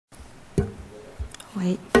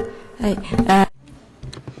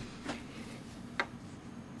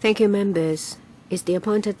Thank you, members. It's the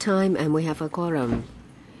appointed time and we have a quorum.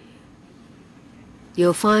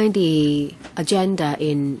 You'll find the agenda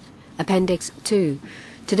in Appendix 2.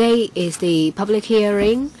 Today is the public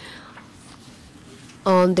hearing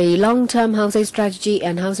on the long-term housing strategy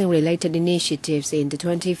and housing-related initiatives in the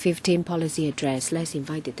 2015 policy address. Let's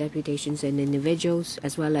invite the deputations and individuals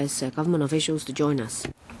as well as government officials to join us.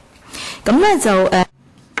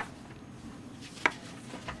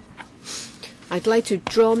 I'd like to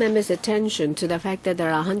draw members' attention to the fact that there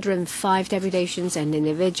are 105 deputations and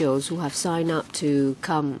individuals who have signed up to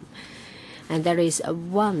come. And there is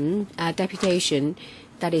one deputation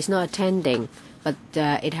that is not attending, but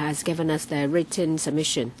it has given us the written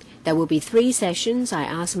submission. There will be 3 sessions. I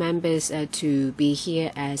ask members to be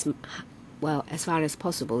here as far as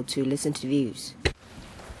possible to listen to views.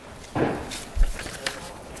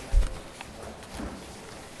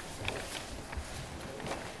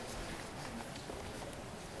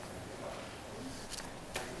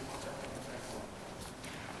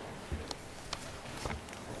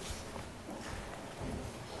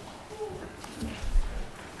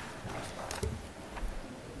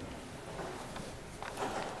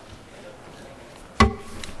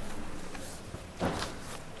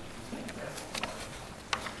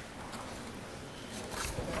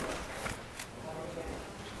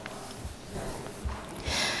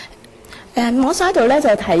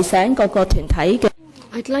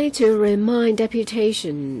 I'd like to remind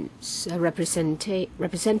deputations,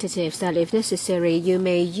 representatives that if necessary, you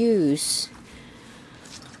may use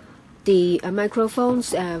the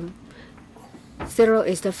microphones. 0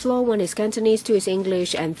 is the floor, 1 is Cantonese, 2 is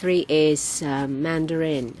English, and 3 is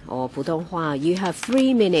Mandarin or Putonghua. You have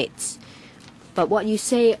 3 minutes, but what you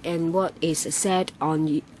say and what is said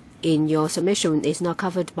in your submission is not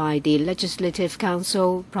covered by the Legislative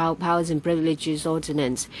Council Powers and Privileges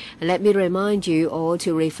Ordinance. And let me remind you all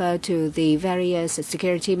to refer to the various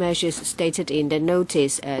security measures stated in the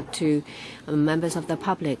notice to members of the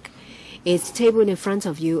public. It's tabled in front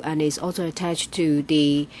of you and is also attached to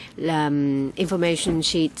the information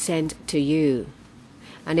sheet sent to you.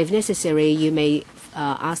 And if necessary, you may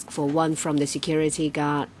ask for one from the security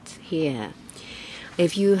guard here.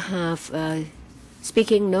 If you have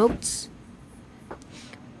speaking notes,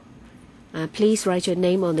 please write your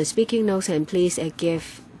name on the speaking notes and please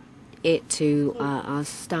give it to our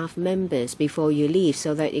staff members before you leave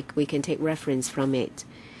so that we can take reference from it.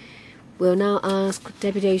 We'll now ask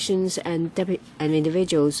deputations and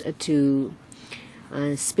individuals to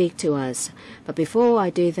speak to us. But before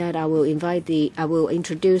I do that, I will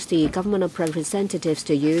introduce the government representatives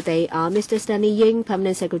to you. They are Mr. Stanley Ying,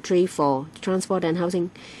 Permanent Secretary for Transport and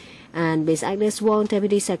Housing, and Ms. Agnes Wong,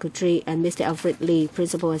 Deputy Secretary, and Mr. Alfred Lee,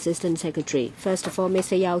 Principal Assistant Secretary. First of all,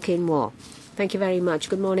 Mr. Yau Kin Wo. Thank you very much.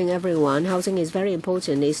 Good morning, everyone. Housing is very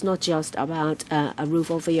important. It's not just about a roof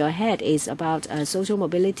over your head. It's about social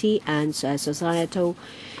mobility and societal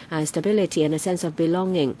stability and a sense of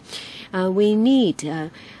belonging. We need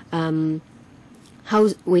town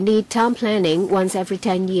planning once every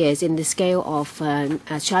 10 years in the scale of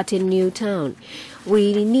charting new town.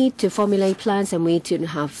 We need to formulate plans and we need to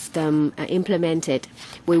have them implemented.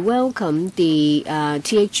 We welcome the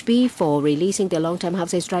THB for releasing the long-term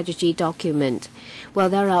housing strategy document. Well,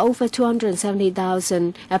 there are over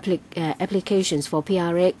 270,000 applications for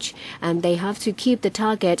PRH, and they have to keep the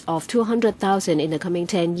target of 200,000 in the coming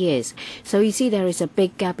 10 years. So you see there is a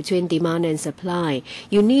big gap between demand and supply.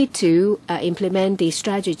 You need to implement the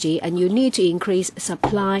strategy, and you need to increase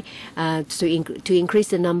supply to increase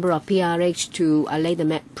the number of PRH to allay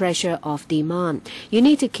the pressure of demand. You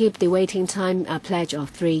need to keep the waiting time pledge of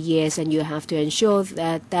 3 years, and you have to ensure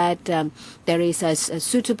that there is a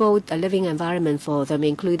suitable living environment for them,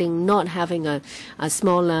 including not having a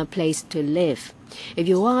smaller place to live. If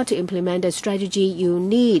you are to implement a strategy, you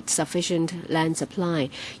need sufficient land supply.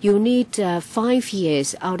 You need 5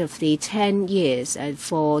 years out of the 10 years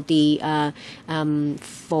for the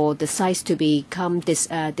sites to become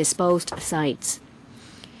disposed sites.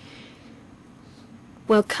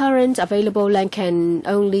 Well, current available land can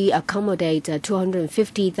only accommodate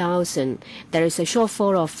 250,000. There is a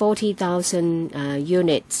shortfall of 40,000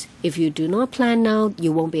 units. If you do not plan now,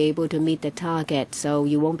 you won't be able to meet the target, so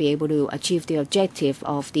you won't be able to achieve the objective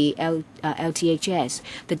of the LTHS.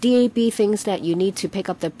 The DAB thinks that you need to pick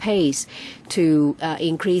up the pace to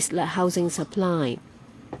increase the housing supply.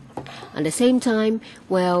 At the same time,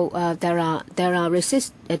 well, there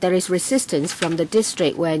is resistance from the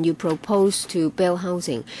district when you propose to build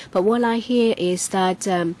housing. But what I hear is that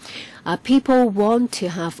people want to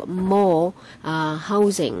have more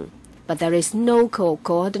housing but there is no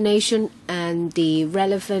coordination, and the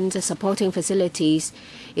relevant supporting facilities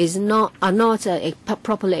are not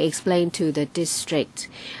properly explained to the district.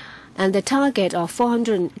 And the target of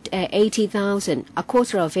 480,000, a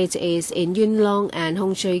quarter of it is in Yuen Long and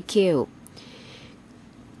Hung Shui Kiu.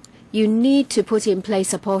 You need to put in place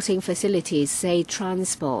supporting facilities, say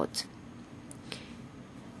transport.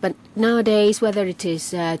 But nowadays, whether it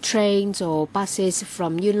is trains or buses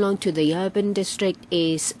from Yuen Long to the urban district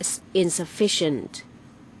is insufficient.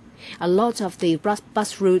 A lot of the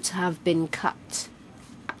bus routes have been cut.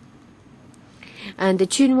 And the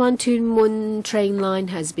Pt1 Mun train line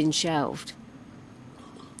has been shelved.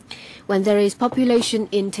 When there is population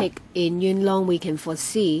intake in Yuen Long, we can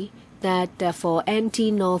foresee that for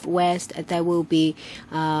NT Northwest there will be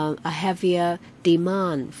a heavier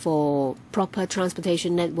demand for proper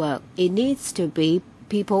transportation network. It needs to be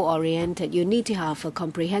people-oriented. You need to have a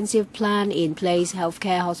comprehensive plan in place,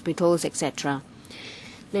 healthcare, hospitals, etc.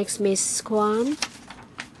 Next, Ms. Kwan.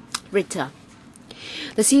 Rita.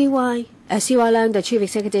 The CY Leung, the chief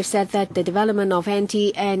executive, said that the development of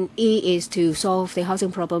NT&E is to solve the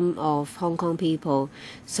housing problem of Hong Kong people.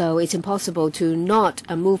 So it's impossible to not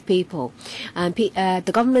move people. And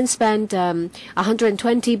the government spent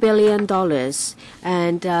 $120 billion,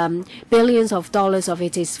 and billions of dollars of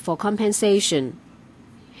it is for compensation.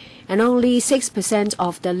 And only 6%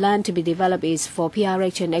 of the land to be developed is for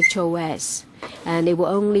PRH and HOS. And it will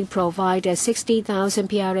only provide 60,000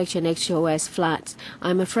 PRH and HOS flats.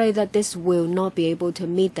 I'm afraid that this will not be able to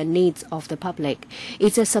meet the needs of the public.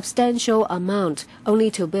 It's a substantial amount,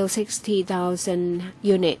 only to build 60,000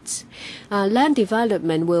 units. Land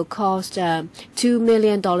development will cost $2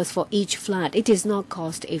 million for each flat. It is not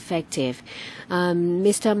cost effective.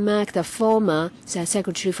 Mr. Mack, the former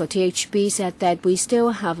secretary for THB, said that we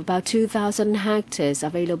still have about 2,000 hectares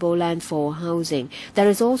available land for housing. There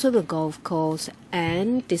is also the golf course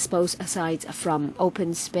and disposed sites from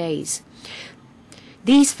open space.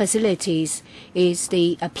 These facilities is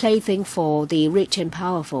the plaything for the rich and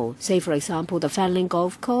powerful. Say, for example, the Fanling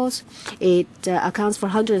Golf Course. It accounts for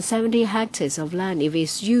 170 hectares of land. If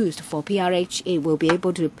it's used for PRH, it will be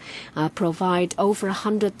able to provide over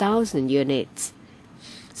 100,000 units.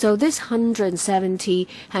 So this 170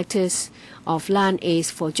 hectares of land is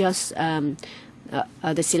for just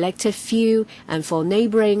the selected few, and for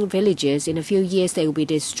neighboring villages, in a few years they will be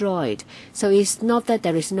destroyed. So it's not that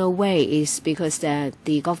there is no way, it's because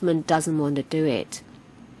the government doesn't want to do it.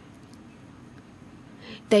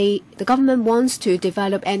 The government wants to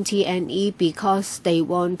develop NT&E because they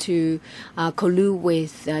want to collude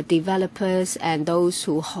with developers and those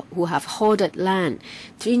who have hoarded land.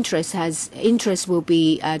 The interest will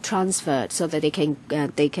be transferred so that they can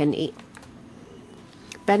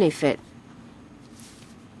benefit.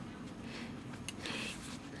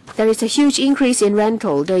 There is a huge increase in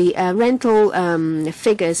rental. The rental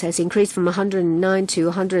figures has increased from 109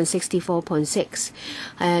 to 164.6.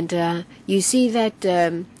 And you see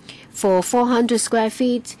that for 400 square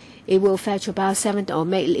feet, it will fetch about $7 or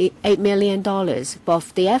 $8 million.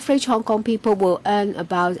 But the average Hong Kong people will earn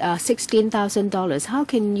about $16,000. How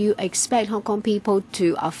can you expect Hong Kong people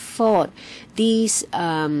to afford these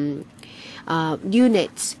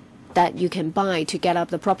units that you can buy to get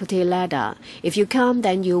up the property ladder? If you can't,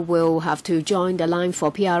 then you will have to join the line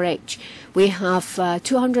for PRH. We have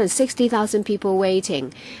 260,000 people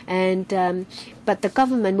waiting, and but the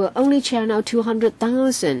government will only churn out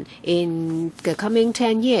 200,000 in the coming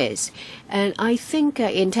 10 years. And I think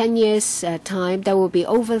in 10 years' time, there will be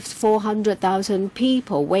over 400,000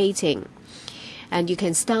 people waiting. And you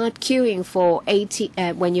can start queuing for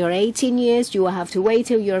 18. When you're 18 years, you will have to wait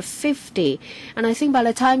till you're 50. And I think by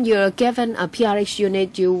the time you're given a PRH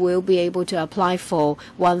unit, you will be able to apply for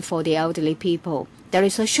one for the elderly people. There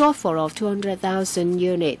is a shortfall of 200,000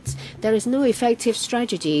 units. There is no effective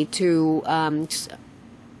strategy to.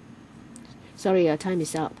 Sorry, your time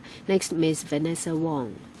is up. Next, Ms. Vanessa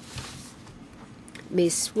Wong.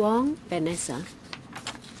 Ms. Wong, Vanessa.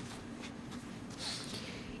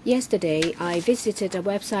 Yesterday, I visited a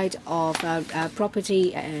website of a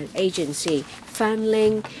property agency.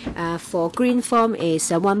 Fanling for green form is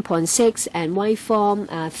 1.6 and white form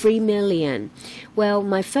 3 million. Well,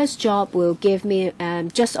 my first job will give me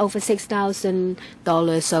just over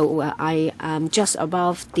 $6,000, so I am just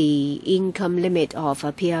above the income limit of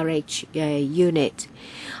a PRH unit.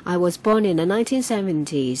 I was born in the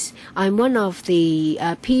 1970s. I'm one of the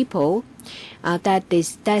people CY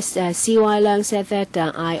Leung said that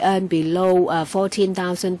I earn below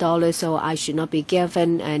 $14,000, so I should not be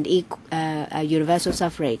given an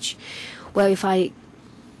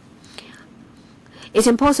it's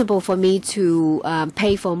impossible for me to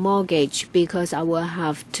pay for mortgage because I will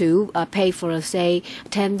have to pay for, say,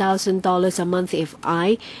 $10,000 a month if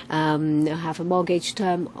I have a mortgage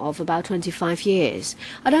term of about 25 years.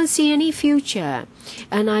 I don't see any future,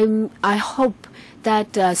 and I hope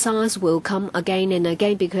that SARS will come again and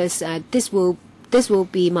again because this will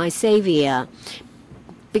be my savior.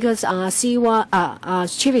 Because our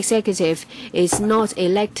chief executive is not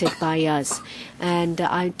elected by us, and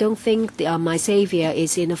I don't think my savior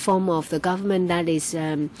is in the form of the government that is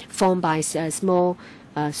formed by a small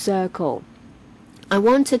circle. I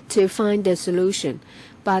wanted to find a solution,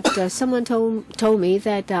 but someone told me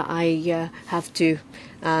that I have to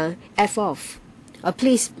F off.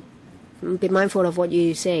 Please be mindful of what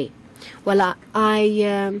you say. Well,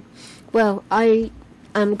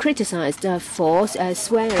 I'm criticized for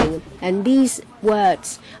swearing, and these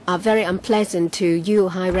words are very unpleasant to you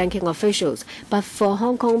high-ranking officials. But for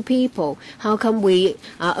Hong Kong people, how come we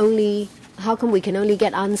can only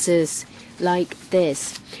get answers like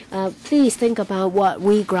this? Please think about what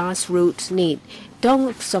we grassroots need.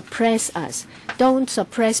 Don't suppress us. Don't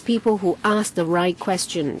suppress people who ask the right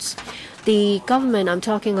questions. The government I'm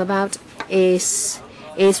talking about is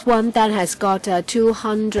one that has got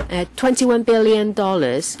 $21 billion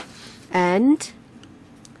and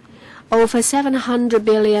over $700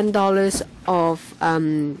 billion of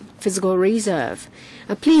physical reserve.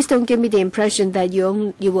 Please don't give me the impression that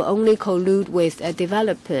you will only collude with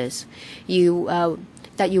developers.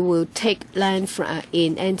 That you will take land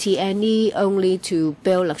in NTNE only to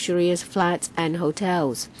build luxurious flats and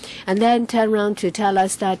hotels, and then turn around to tell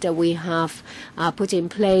us that we have put in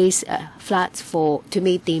place flats to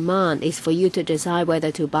meet demand. It's for you to decide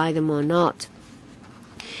whether to buy them or not.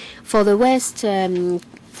 For the West Kowloon,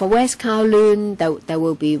 there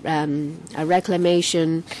will be a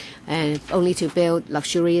reclamation only to build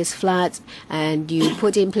luxurious flats, and you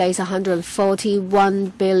put in place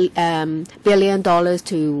 $141 billion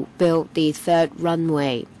to build the third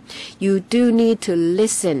runway. You do need to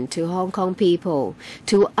listen to Hong Kong people,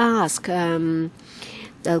 to ask the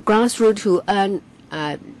grassroots who earn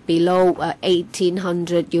below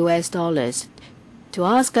 $1,800 to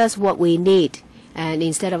ask us what we need, and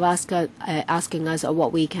instead of asking us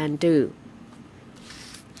what we can do.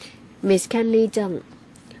 Ms. Kanley,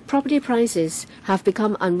 property prices have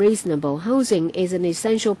become unreasonable. Housing is an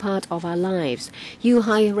essential part of our lives. You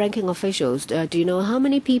high-ranking officials, do you know how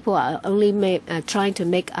many people are only trying to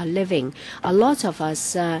make a living? A lot of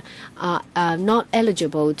us are not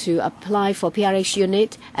eligible to apply for PRH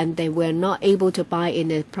unit, and they were not able to buy in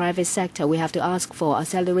the private sector. We have to ask for a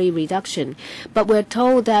salary reduction. But we're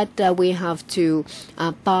told that we have to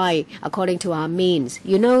buy according to our means.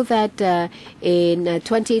 You know that in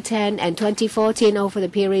 2010 and 2014, over the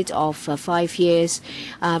period of 5 years,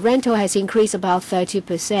 rental has increased about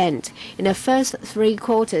 30%. In the first 3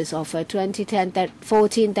 quarters of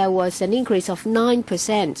 2010-14, there was an increase of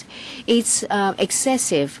 9%. It's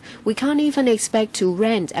excessive. We can't even expect to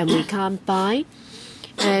rent, and we can't buy,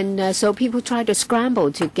 and so people try to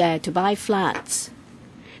scramble to buy flats.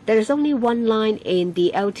 There is only one line in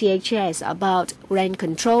the LTHS about rent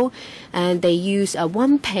control, and they use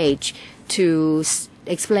one page to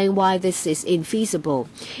explain why this is infeasible.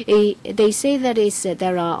 They say that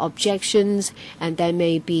there are objections and there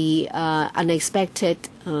may be unexpected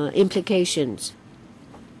implications.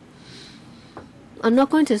 I'm not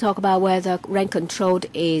going to talk about whether rent control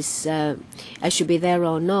should be there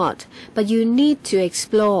or not, but you need to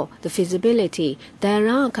explore the feasibility. There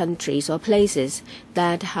are countries or places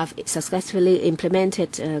that have successfully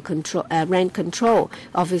implemented rent control.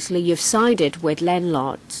 Obviously, you've sided with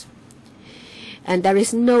landlords. And there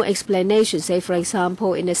is no explanation. Say, for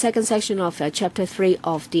example, in the second section of Chapter 3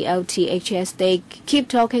 of the LTHS, they keep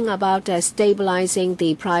talking about stabilizing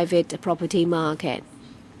the private property market.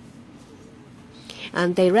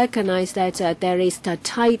 And they recognize that there is a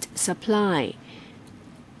tight supply.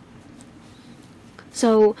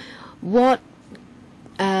 So what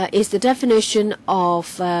is the definition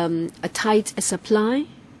of a tight supply?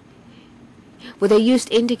 Will they use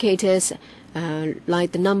indicators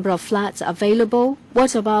like the number of flats available?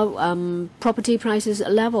 What about property prices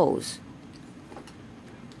levels?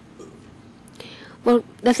 Well,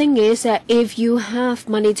 the thing is that if you have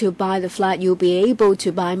money to buy the flat, you'll be able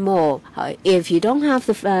to buy more. If you don't have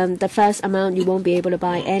the first amount, you won't be able to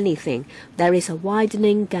buy anything. There is a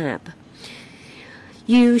widening gap.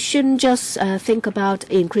 You shouldn't just think about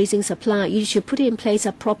increasing supply. You should put in place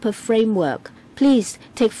a proper framework. Please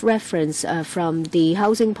take reference from the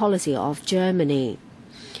housing policy of Germany.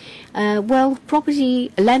 Well,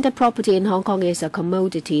 landed property in Hong Kong is a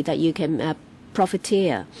commodity that you can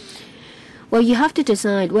profiteer. Well, you have to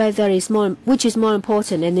decide whether which is more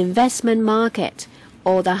important, an investment market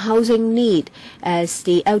or the housing need. As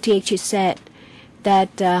the LTH said,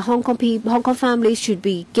 that Hong Kong families should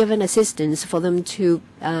be given assistance for them to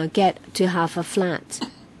get to have a flat.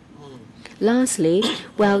 Lastly,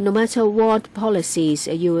 well, no matter what policies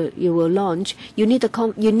you will launch, you need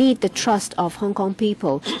the trust of Hong Kong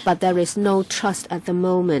people, but there is no trust at the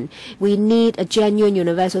moment. We need a genuine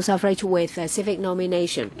universal suffrage with a civic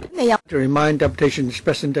nomination. To remind Deputations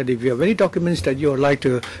present that if you have any documents that you would like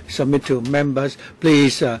to submit to members,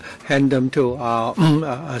 please hand them to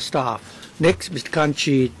our staff. Next, Mr. KAN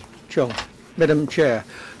Chi-Chung. Madam Chair,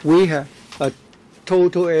 we have a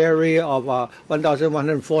total area of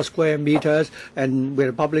 1,104 square meters, and with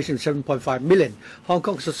a population of 7.5 million. Hong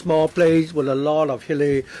Kong is a small place with a lot of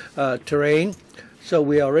hilly terrain, so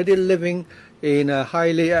we are already living in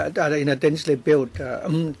a densely built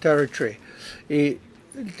territory.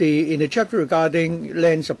 In the chapter regarding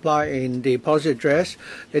land supply in the policy address,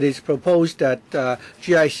 it is proposed that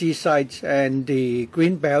GIC sites and the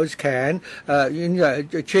green belts can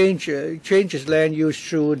change its land use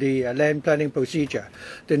through the land planning procedure.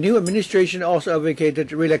 The new administration also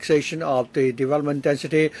advocated relaxation of the development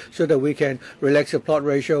density so that we can relax the plot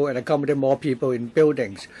ratio and accommodate more people in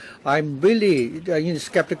buildings. I'm really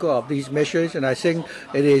skeptical of these measures, and I think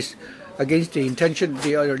it is against the intention,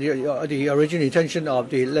 the original intention of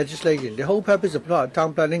the legislation. The whole purpose of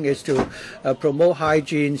town planning is to promote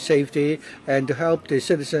hygiene, safety, and to help the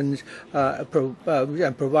citizens and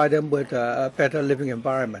provide them with a better living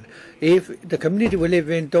environment. If the community we live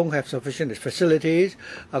in don't have sufficient facilities,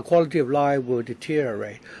 our quality of life will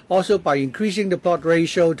deteriorate. Also, by increasing the plot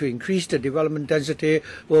ratio to increase the development density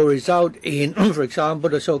will result in, for example,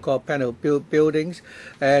 the so-called panel buildings,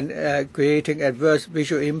 and creating adverse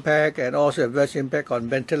visual impact and also adverse impact on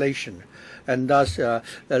ventilation. And thus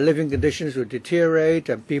living conditions will deteriorate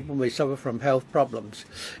and people may suffer from health problems.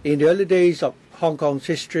 In the early days of Hong Kong's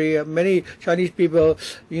history, many Chinese people,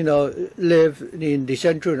 live in the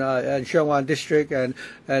central and KWAN district, and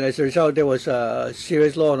as a result, there was a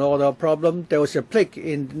serious law and order problem. There was a plague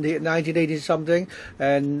in the 1980s something,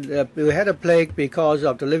 and we had a plague because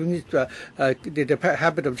of the living, the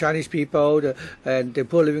habit of Chinese people and the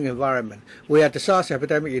poor living environment. We had the SARS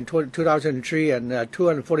epidemic in 2003, and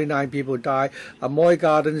 249 people died. Amoy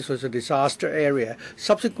Gardens was a disaster area.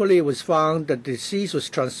 Subsequently, it was found that the disease was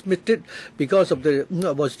transmitted because of the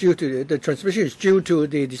transmission is due to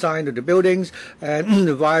the design of the buildings, and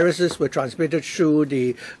the viruses were transmitted through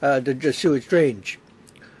the sewage drainage.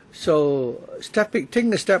 So,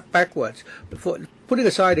 taking a step backwards, putting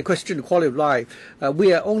aside the question of quality of life,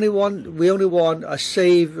 we only want a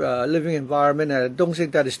safe living environment, and I don't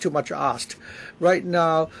think that is too much asked. Right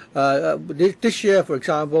now, this year, for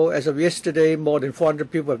example, as of yesterday, more than 400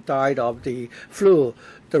 people have died of the flu.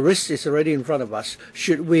 The risk is already in front of us.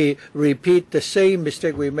 Should we repeat the same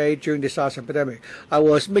mistake we made during the SARS epidemic? I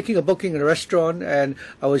was making a booking in a restaurant, and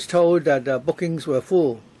I was told that the bookings were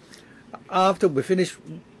full. After we finished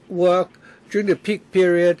work, during the peak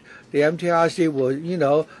period, the MTRC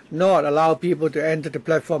will, not allow people to enter the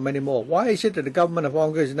platform anymore. Why is it that the government of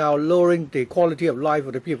Hong Kong is now lowering the quality of life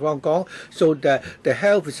of the people of Hong Kong so that the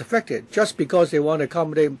health is affected just because they want to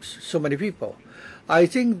accommodate so many people? I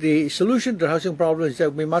think the solution to the housing problem is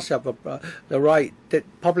that we must have the right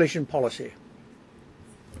population policy.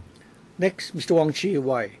 Next, Mr. Wong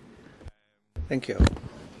Chi-Wai. Thank you.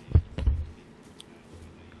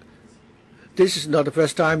 This is not the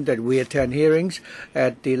first time that we attend hearings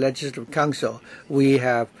at the Legislative Council. We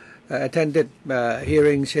have attended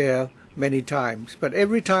hearings here many times, but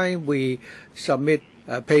every time we submit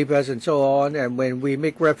papers and so on, and when we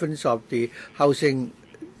make reference of the housing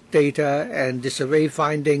data and the survey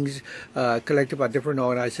findings collected by different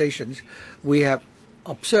organizations, we have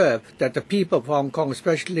observed that the people of Hong Kong,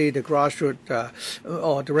 especially the grassroots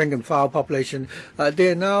or the rank and file population, they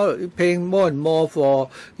are now paying more and more for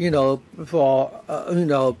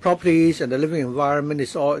properties, and the living environment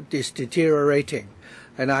is deteriorating.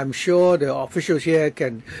 And I'm sure the officials here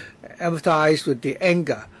can empathize with the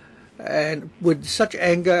anger. And with such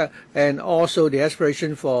anger and also the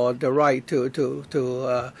aspiration for the right to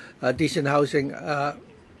decent housing,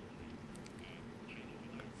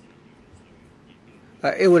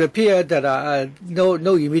 it would appear that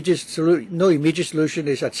no immediate solution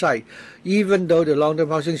is at sight, even though the long-term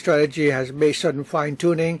housing strategy has made certain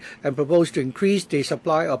fine-tuning and proposed to increase the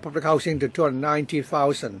supply of public housing to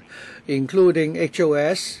 290,000, including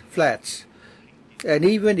HOS flats. And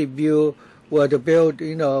even if you were to build,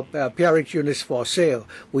 PRH units for sale,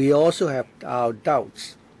 we also have our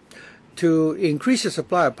doubts. to increase the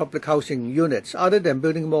supply of public housing units. Other than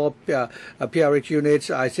building more PRH units,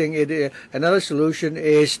 I think another solution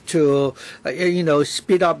is to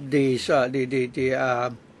speed up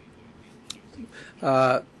the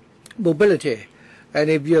mobility. And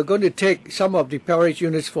if you're going to take some of the PRH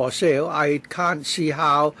units for sale, I can't see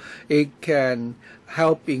how it can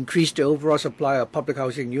help increase the overall supply of public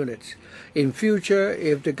housing units. In future,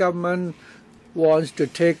 if the government wants to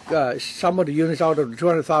take some of the units out of the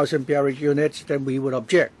 200,000 PRH units, then we would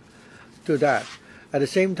object to that. At the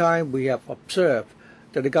same time, we have observed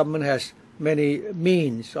that the government has many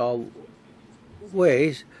means or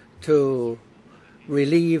ways to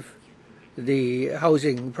relieve the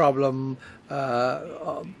housing problem,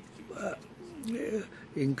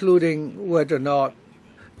 including whether or not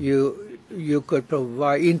you could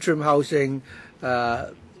provide interim housing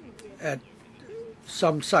at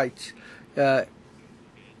some sites.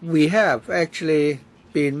 We have actually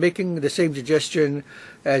been making the same suggestion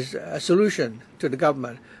as a solution to the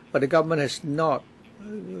government, but the government has not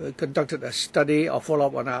conducted a study or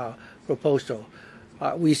follow-up on our proposal.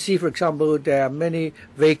 We see, for example, there are many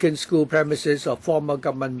vacant school premises or former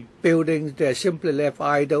government buildings that are simply left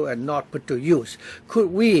idle and not put to use.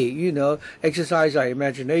 Could we, exercise our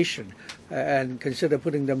imagination and consider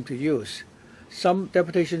putting them to use? Some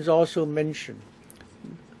deputations also mention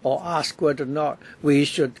or ask whether or not we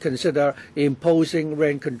should consider imposing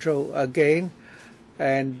rent control again,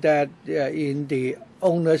 and that in the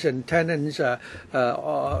owners and tenants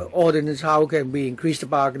ordinance, how can we increase the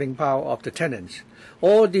bargaining power of the tenants?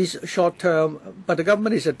 All these short-term, but the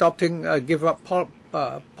government is adopting a give-up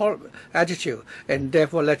attitude, and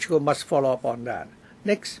therefore LegCo must follow up on that.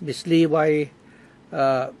 Next, Ms. LEE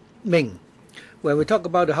Wai-ming. When we talk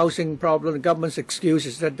about the housing problem, the government's excuse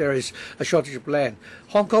is that there is a shortage of land.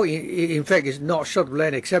 Hong Kong, in fact, is not short of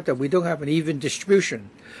land, except that we don't have an even distribution.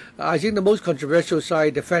 I think the most controversial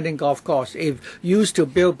side, defending golf course. If used to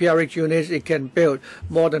build PRH units, it can build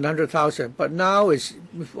more than 100,000. But now it's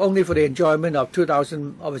only for the enjoyment of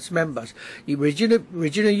 2,000 of its members. Regina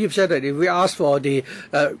Yip said that if we ask for the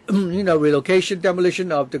relocation,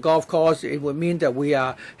 demolition of the golf course, it would mean that we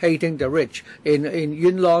are hating the rich. In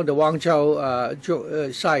Yuen Long, the Wang Chau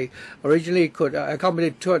site originally could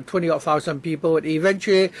accommodate 20,000 people. But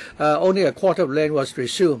eventually, only a quarter of land was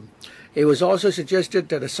resumed. It was also suggested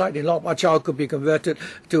that the site in Lok Ma Chau could be converted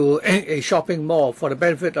to a shopping mall for the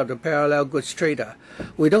benefit of the parallel goods trader.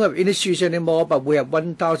 We don't have industries anymore, but we have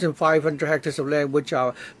 1,500 hectares of land which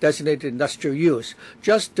are designated industrial use.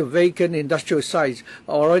 Just the vacant industrial sites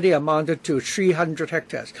already amounted to 300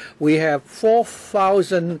 hectares. We have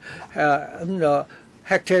 4,000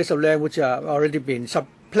 hectares of land which are already been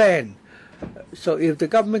sub-planned. So if the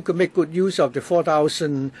government could make good use of the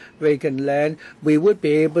 4,000 vacant land, we would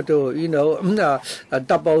be able to,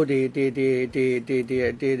 double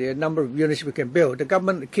the number of units we can build. The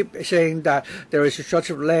government keeps saying that there is a shortage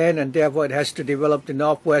of land and therefore it has to develop the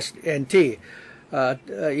Northwest NT.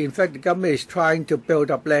 In fact, the government is trying to build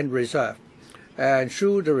up land reserve. And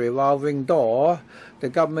through the revolving door, the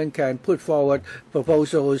government can put forward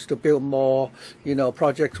proposals to build more,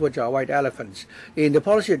 projects which are white elephants. In the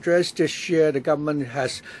policy address this year, the government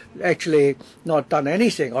has actually not done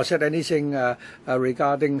anything or said anything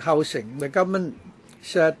regarding housing. The government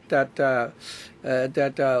said that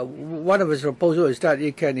one of its proposals is that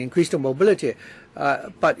it can increase the mobility.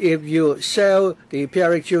 But if you sell the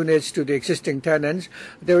PRH units to the existing tenants,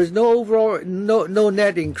 there is no overall no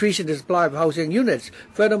net increase in the supply of housing units.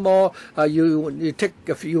 Furthermore, you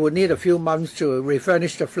would need a few months to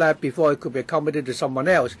refurnish the flat before it could be accommodated to someone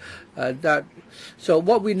else. So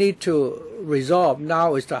what we need to resolve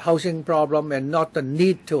now is the housing problem and not the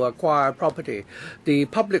need to acquire property. The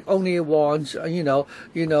public only wants an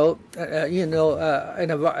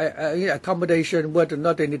accommodation, whether or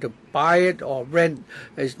not they need to buy it or rent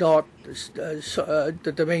is not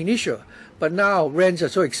the main issue. But now rents are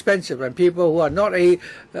so expensive, and people who are not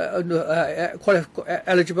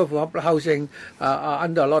eligible for public housing are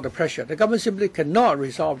under a lot of pressure. The government simply cannot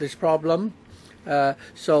resolve this problem.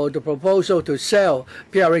 So the proposal to sell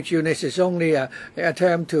PRH units is only an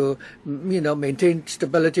attempt to, maintain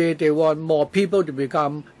stability. They want more people to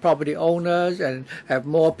become property owners and have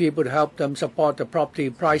more people to help them support the property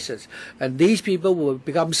prices. And these people will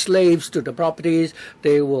become slaves to the properties.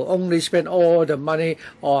 They will only spend all the money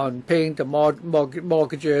on paying the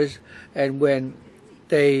mortgages, and when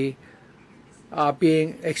they are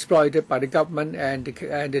being exploited by the government and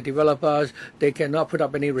the developers, they cannot put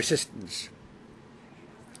up any resistance.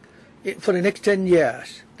 For the next 10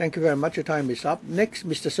 years. Thank you very much. Your time is up. Next,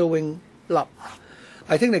 Mr. So Wing Lap.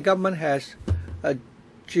 I think the government has a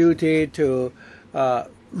duty to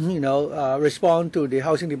respond to the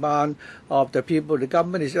housing demand of the people. The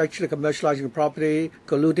government is actually commercializing the property,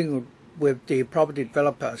 colluding with the property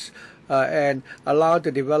developers, and allow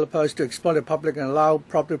the developers to exploit the public and allow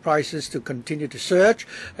property prices to continue to surge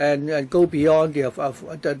and go beyond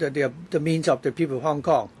the means of the people of Hong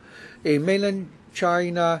Kong. In mainland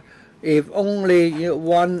China, if only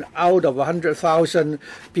 1 out of 100,000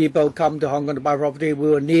 people come to Hong Kong to buy property, we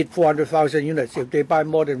will need 400,000 units. If they buy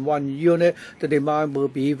more than 1 unit, the demand will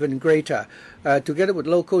be even greater. Together with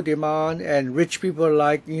local demand and rich people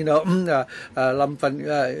like Lam Fan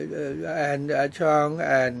and Chung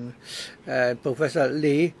and Professor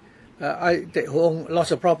Lee, who own lots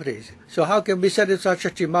of properties. So how can we satisfy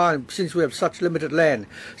such demand since we have such limited land?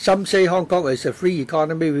 Some say Hong Kong is a free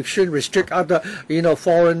economy. We shouldn't restrict other,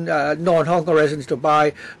 foreign non-Hong Kong residents to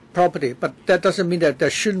buy property. But that doesn't mean that there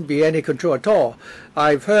shouldn't be any control at all.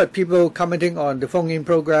 I've heard people commenting on the Wing-yee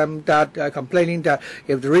program that complaining that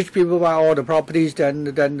if the rich people buy all the properties, then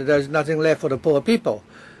there's nothing left for the poor people.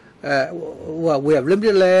 Well, we have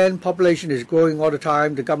limited land, population is growing all the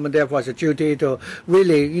time. The government therefore has a duty to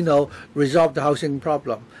really, resolve the housing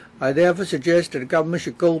problem. I therefore suggest that the government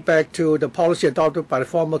should go back to the policy adopted by the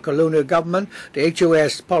former colonial government, the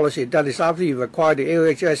HOS policy. That is, after you've acquired the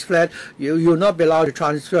HOS flat, you will not be allowed to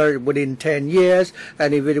transfer it within 10 years.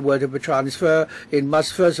 And if it were to be transferred, it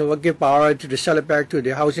must first of all give priority to sell it back to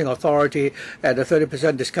the housing authority at a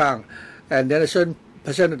 30% discount. And then a certain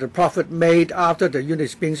percent of the profit made after the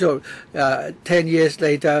units being sold 10 years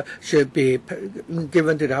later should be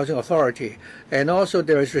given to the housing authority. And also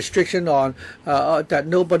there is restriction on that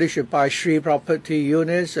nobody should buy 3 property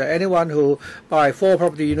units. Anyone who buy 4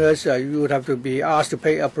 property units, you would have to be asked to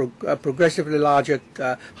pay a progressively larger,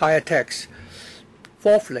 higher tax.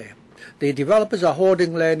 Fourthly, the developers are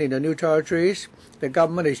hoarding land in the new territories. The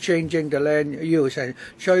government is changing the land use, and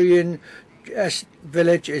Xueyun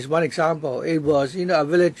village is one example. It was a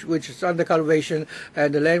village which is under cultivation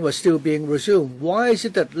and the land was still being resumed. Why is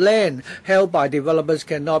it that land held by developers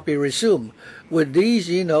cannot be resumed? With these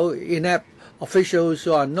inept officials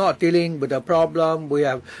who are not dealing with the problem, we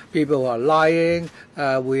have people who are lying,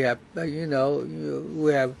 we have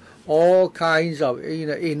we have all kinds of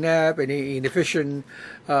inept and inefficient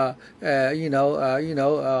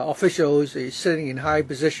officials sitting in high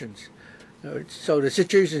positions. So the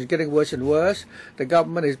situation is getting worse and worse. The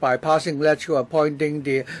government is bypassing LETCO, appointing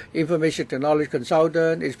the information technology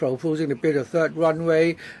consultant. It's proposing to build a 3rd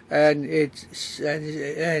runway, and it's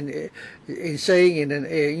in saying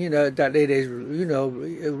that it is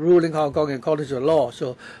ruling Hong Kong according to the law.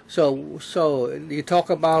 So you talk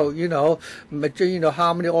about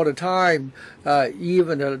harmony all the time.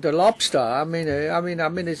 Even the lobster. I mean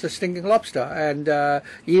it's a stinking lobster, and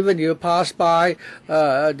even you pass by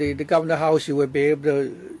the government house, you will be able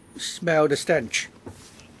to smell the stench.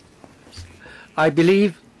 I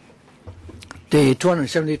believe the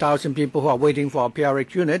 270,000 people who are waiting for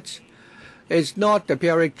PRH units, it's not the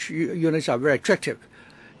PRH units are very attractive.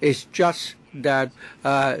 It's just that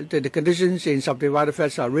the conditions in subdivided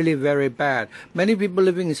flats are really very bad. Many people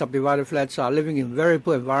living in subdivided flats are living in very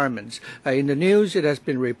poor environments. In the news, it has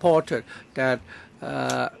been reported that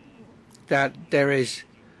there is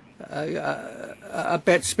a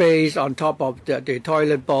bed space on top of the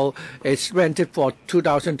toilet bowl. It's rented for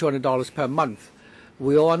 $2,200 per month.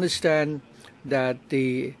 We all understand that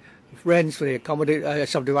the rents for the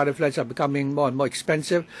subdivided flats are becoming more and more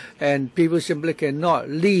expensive, and people simply cannot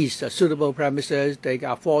lease suitable premises. They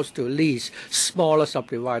are forced to lease smaller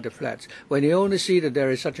subdivided flats. When you only see that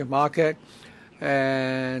there is such a market,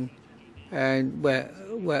 and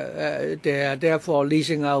where they are therefore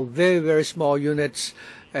leasing out very, very small units.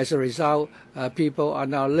 As a result, people are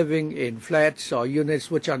now living in flats or units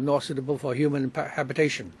which are not suitable for human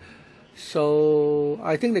habitation. So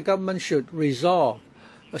I think the government should resolve.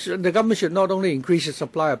 The government should not only increase the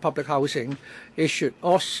supply of public housing, it should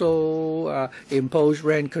also impose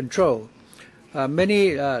rent control.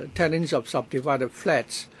 Many tenants of subdivided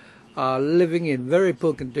flats are living in very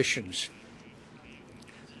poor conditions.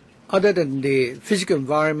 Other than the physical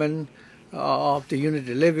environment of the unit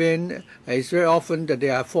they live in, it's very often that they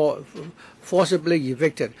are forcibly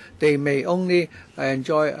evicted. They may only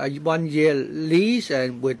enjoy a 1-year lease,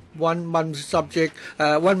 and with 1 month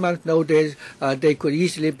 1 month notice, they could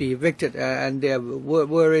easily be evicted, and they are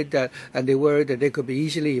worried that they could be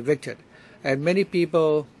easily evicted. And many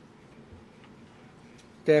people,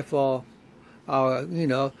 therefore, are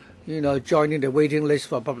joining the waiting list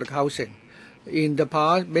for public housing. In the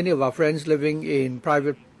past, many of our friends living in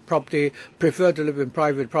private property prefer to live in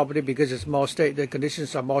private property because it's more the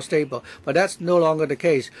conditions are more stable. But that's no longer the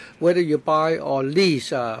case. Whether you buy or lease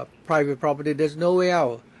private property, there's no way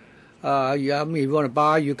out. I mean, if you want to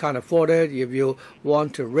buy, you can't afford it. If you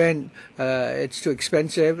want to rent, it's too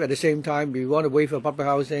expensive. At the same time, if you want to wait for public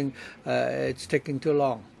housing, it's taking too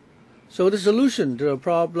long. So the solution to the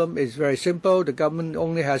problem is very simple. The government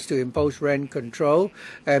only has to impose rent control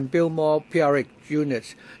and build more PRX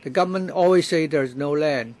units. The government always say there's no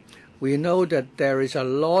land. We know that there is a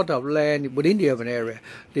lot of land within the urban area.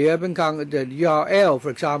 The URL, for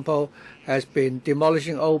example, has been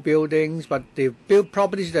demolishing old buildings, but the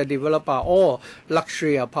properties that develop are all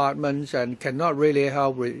luxury apartments and cannot really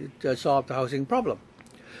help solve the housing problem.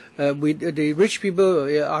 The rich people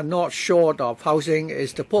are not short of housing,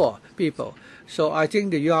 it's the poor people. So I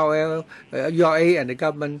think the URA and the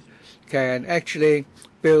government can actually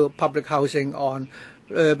build public housing on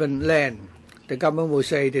urban land. The government will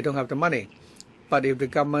say they don't have the money. But if the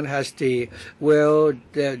government has the will,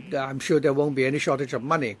 I'm sure there won't be any shortage of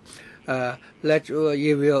money. I mean,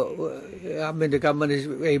 the government is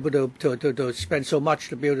able to spend so much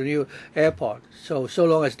to build a new airport. So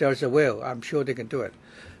long as there's a will, I'm sure they can do it.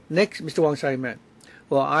 Next, Mr. Wang Sai-man.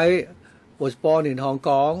 Well, I was born in Hong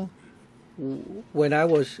Kong. When I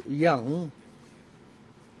was young,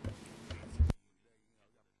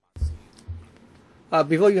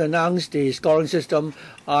 before you announced the scoring system,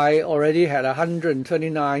 I already had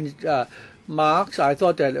 129 marks. I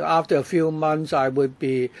thought that after a few months I would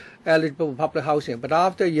be eligible for public housing. But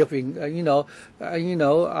after you've been,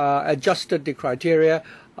 adjusted the criteria,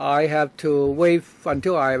 I have to wait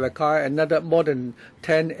until I acquire another more than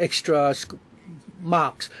 10 extra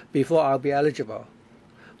marks before I'll be eligible.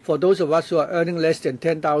 For those of us who are earning less than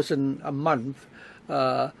 10,000 a month,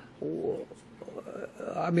 I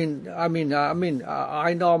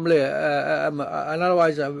normally am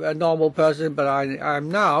otherwise a normal person, but I'm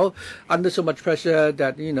now under so much pressure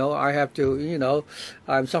that I have to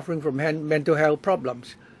I'm suffering from mental health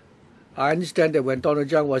problems. I understand that when Donald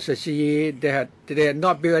Trump was a CE, they had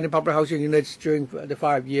not built any public housing units during the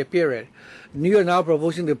 5-year period. You are now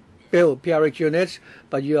proposing to build PRX units,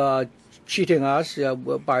 but you are cheating us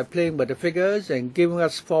by playing with the figures and giving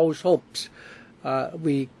us false hopes. While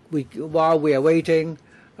we are waiting,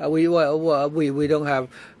 we don't have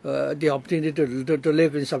the opportunity to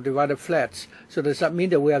live in subdivided flats. So does that mean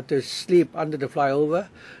that we have to sleep under the flyover?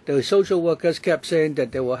 The social workers kept saying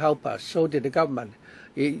that they will help us. So did the government.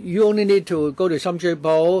 You only need to go to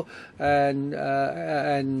Samchepo and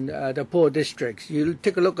the poor districts. You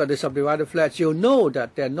take a look at the subdivided flats. You'll know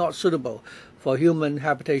that they're not suitable for human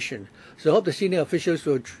habitation. So I hope the senior officials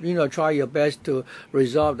will try your best to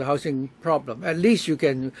resolve the housing problem. At least you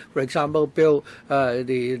can, for example, build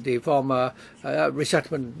the former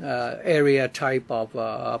resettlement area type of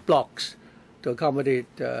blocks to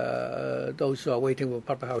accommodate those who are waiting for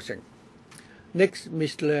public housing. Next,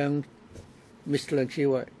 Mr. Leung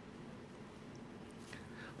Chi-Wai.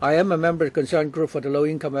 I am a member of the concerned group for the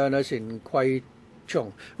low-income earners in Kui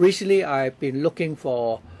Chung. Recently, I've been looking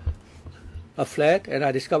for a flat, and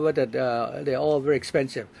I discovered that they're all very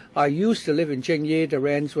expensive. I used to live in Wing-yee. The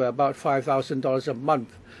rents were about $5,000 a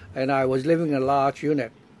month, and I was living in a large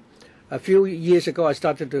unit. A few years ago, I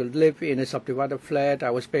started to live in a subdivided flat. I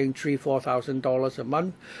was paying $3,000-4,000 a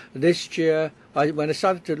month. This year, when I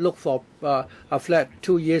started to look for a flat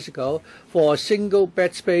 2 years ago, for a single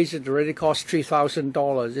bed space, it already cost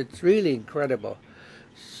 $3,000. It's really incredible.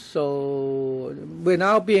 So we're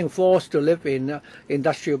now being forced to live in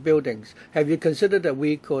industrial buildings. Have you considered that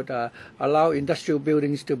we could allow industrial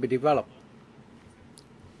buildings to be developed?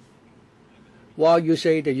 While you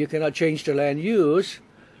say that you cannot change the land use,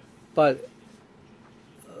 but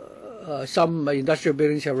some industrial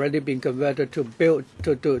buildings have already been converted to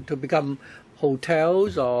become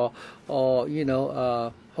hotels or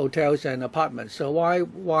hotels and apartments. So why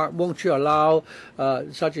won't you allow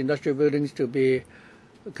such industrial buildings to be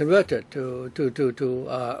converted to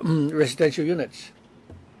residential units?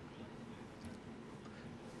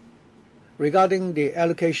 Regarding the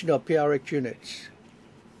allocation of PRX units,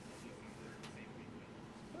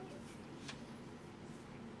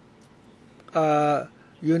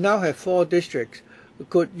 you now have 4 districts.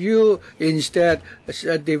 Could you instead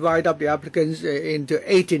divide up the applicants into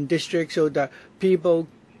 18 districts so that people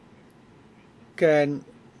can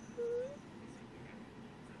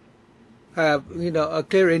have a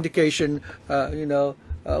clear indication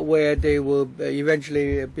where they will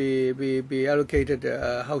eventually be allocated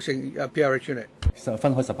housing PRX unit?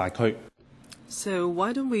 So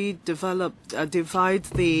why don't we divide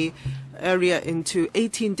the area into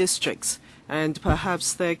 18 districts, and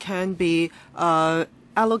perhaps there can be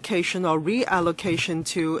allocation or reallocation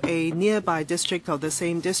to a nearby district or the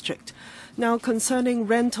same district. Now, concerning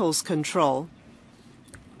rentals control,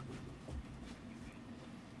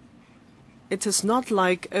 it is not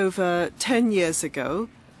like over 10 years ago.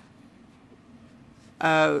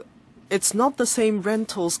 It's not the same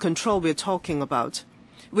rentals control we're talking about.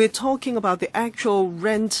 We're talking about the actual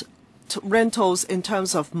rentals in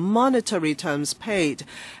terms of monetary terms paid,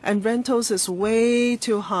 and rentals is way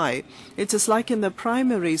too high. It is like in the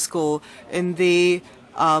primary school, in the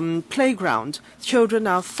playground. Children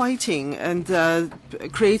are fighting and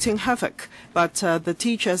creating havoc, but the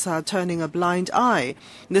teachers are turning a blind eye.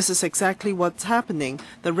 This is exactly what's happening.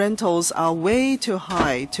 The rentals are way too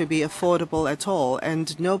high to be affordable at all,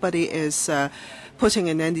 and nobody is putting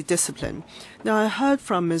in any discipline. Now, I heard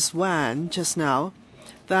from Ms. Wan just now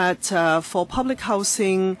that for public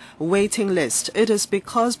housing waiting list, it is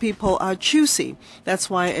because people are choosy. That's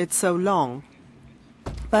why it's so long.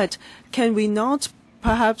 But can we not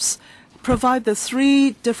perhaps provide the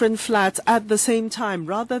 3 different flats at the same time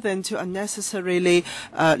rather than to unnecessarily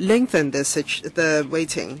lengthen the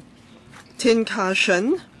waiting? Tin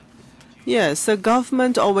Ka-shen. Yes, the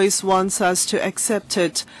government always wants us to accept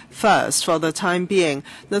it first for the time being.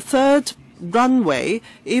 The third runway,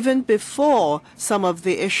 even before some of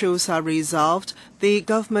the issues are resolved, the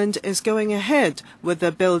government is going ahead with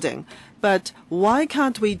the building. But why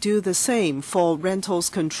can't we do the same for rentals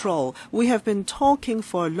control? We have been talking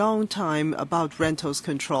for a long time about rentals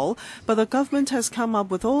control, but the government has come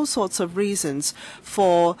up with all sorts of reasons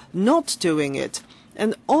for not doing it.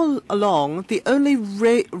 And all along, the only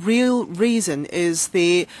real reason is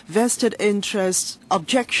the vested interest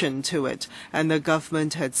objection to it. And the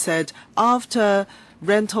government had said after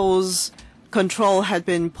rentals control had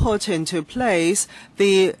been put into place,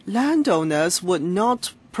 the landowners would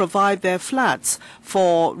not provide their flats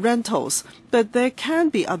for rentals. But there can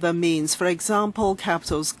be other means, for example,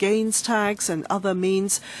 capital gains tax and other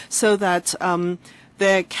means, so that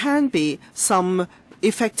there can be some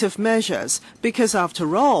effective measures, because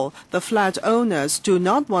after all, the flat owners do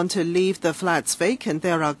not want to leave the flats vacant.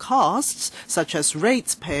 There are costs, such as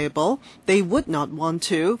rates payable. They would not want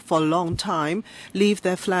to, for a long time, leave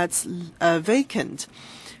their flats vacant.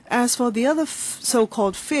 As for the other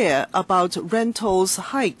so-called fear about rentals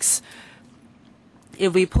hikes,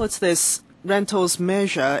 if we put this rentals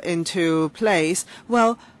measure into place,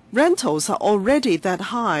 well, rentals are already that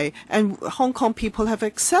high, and Hong Kong people have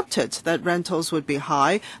accepted that rentals would be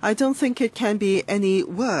high. I don't think it can be any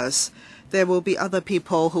worse. There will be other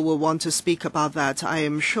people who will want to speak about that, I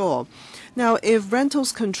am sure. Now, if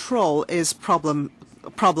rentals control is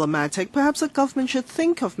problematic, perhaps the government should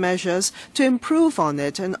think of measures to improve on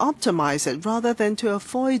it and optimize it rather than to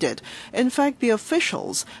avoid it. In fact, the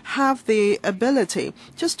officials have the ability.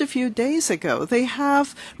 Just a few days ago, they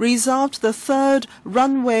have resolved the third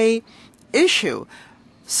runway issue,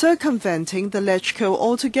 circumventing the LegCo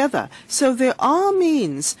altogether. So there are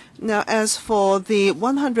means. Now, as for the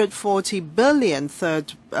 140 billion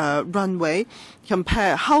third runway,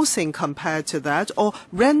 housing compared to that, or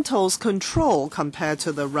rentals control compared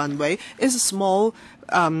to the runway, is a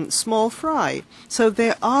small fry. So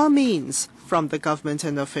there are means from the government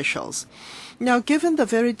and officials. Now, given the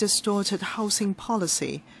very distorted housing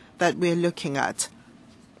policy that we're looking at,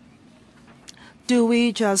 do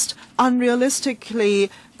we just unrealistically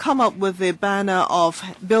come up with the banner of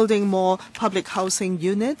building more public housing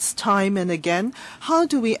units time and again? How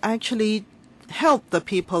do we actually help the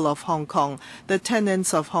people of Hong Kong, the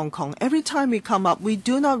tenants of Hong Kong? Every time we come up, we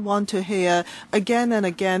do not want to hear again and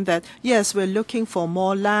again that, yes, we're looking for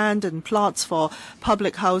more land and plots for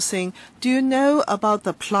public housing. Do you know about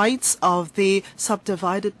the plights of the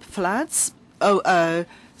subdivided flats?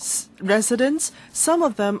 Residents, some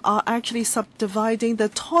of them are actually subdividing the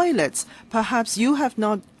toilets. Perhaps you have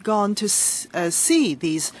not gone to see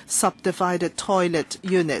these subdivided toilet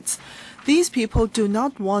units. These people do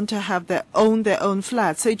not want to have their own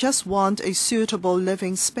flats. They just want a suitable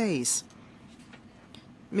living space.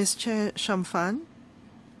 Ms. Chair Shamfan,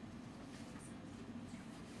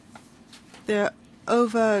 there are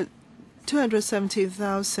over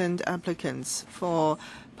 270,000 applicants for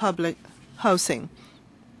public housing.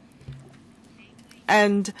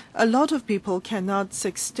 And a lot of people cannot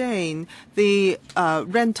sustain the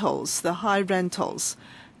rentals, the high rentals.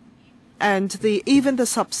 And even the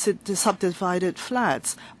subdivided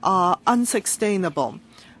flats are unsustainable.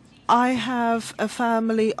 I have a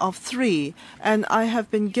family of 3, and I have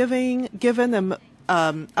been given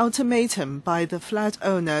an ultimatum by the flat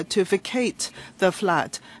owner to vacate the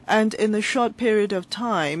flat. And in a short period of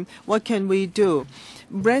time, what can we do?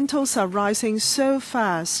 Rentals are rising so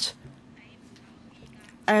fast.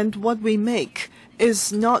 and what we make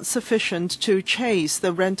is not sufficient to chase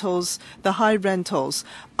the rentals, the high rentals.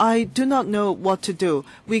 I do not know what to do.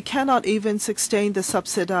 We cannot even sustain the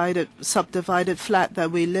subdivided flat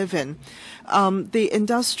that we live in. The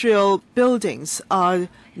industrial buildings are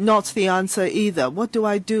not the answer either. What do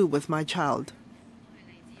I do with my child?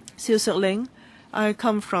 Siu Suk Ling, I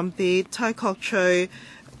come from the Tai Kok Tsui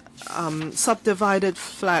subdivided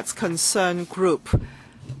flats concern group.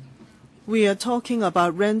 We are talking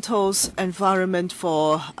about rentals, environment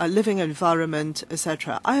for a living environment,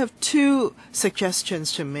 etc. I have two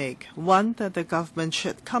suggestions to make. One, that the government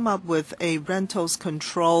should come up with a rentals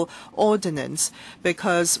control ordinance,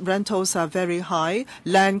 because rentals are very high,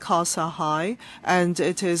 land costs are high, and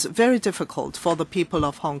it is very difficult for the people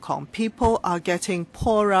of Hong Kong. People are getting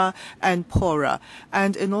poorer and poorer,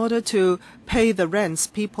 and in order to pay the rents,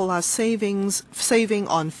 people are saving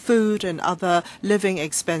on food and other living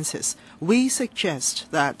expenses. We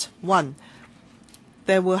suggest that, one,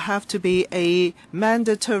 there will have to be a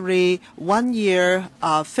mandatory 1 year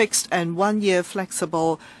fixed and 1 year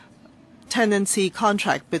flexible tenancy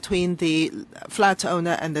contract between the flat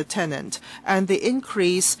owner and the tenant, and the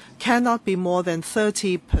increase cannot be more than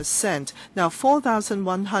 30%. Now,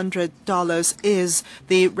 $4,100 is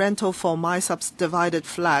the rental for my subdivided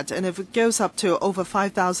flat, and if it goes up to over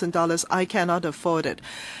 $5,000, I cannot afford it.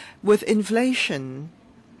 With inflation,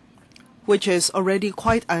 which is already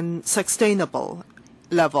quite unsustainable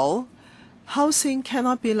level, housing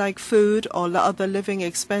cannot be like food or other living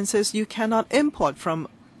expenses. You cannot import from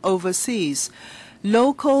overseas.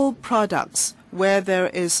 Local products, where there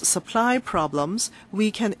is supply problems,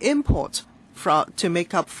 we can import to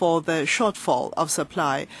make up for the shortfall of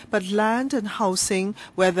supply. But land and housing,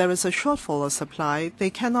 where there is a shortfall of supply,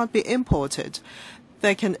 they cannot be imported.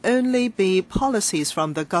 There can only be policies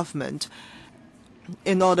from the government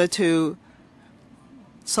in order to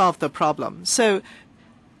solve the problem. So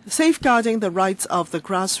safeguarding the rights of the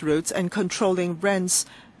grassroots and controlling rents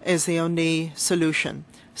is the only solution.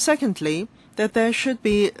 Secondly, that there should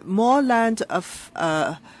be more land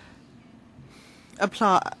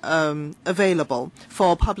available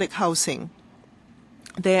for public housing.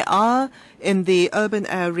 There are in the urban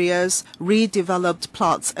areas redeveloped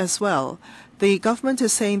plots as well. The government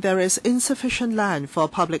is saying there is insufficient land for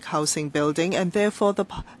public housing building, and therefore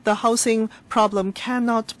the housing problem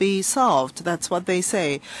cannot be solved. That's what they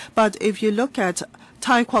say. But if you look at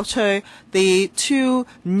Tai Kok Tsui, the two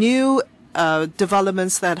new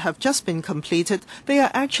developments that have just been completed, they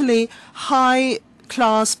are actually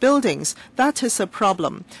high-class buildings. That is a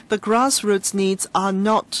problem. The grassroots needs are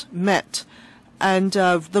not met, and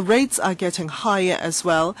the rates are getting higher as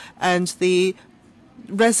well, and the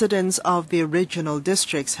residents of the original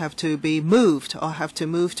districts have to be moved or have to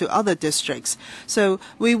move to other districts. So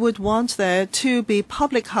we would want there to be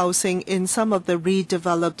public housing in some of the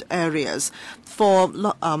redeveloped areas. For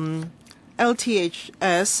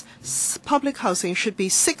LTHS, public housing should be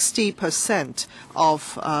 60%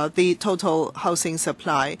 of the total housing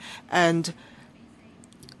supply, and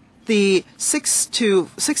the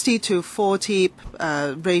 60 to 40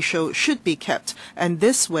 ratio should be kept, and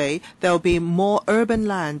this way there will be more urban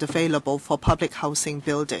land available for public housing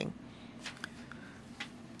building.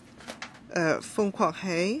 Fung Kwok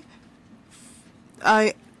Hei,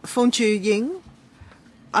 Fung Chu Ying,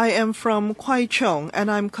 I am from Kwai Chung, and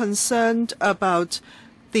I'm concerned about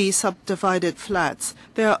the subdivided flats.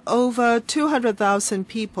 There are over 200,000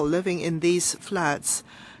 people living in these flats,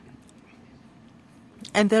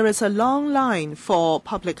 and there is a long line for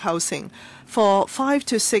public housing for 5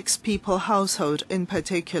 to 6 people household in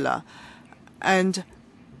particular. And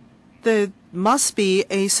there must be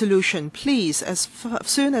a solution, please, as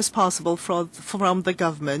soon as possible from the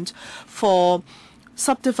government for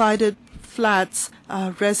subdivided flats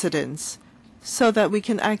residents, so that we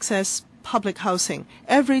can access public housing.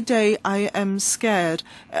 Every day I am scared.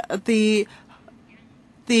 The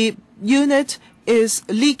unit is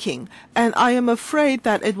leaking, and I am afraid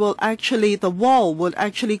that the wall will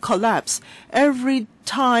actually collapse. Every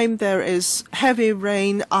time there is heavy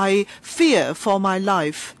rain, I fear for my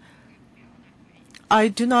life. I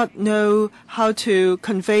do not know how to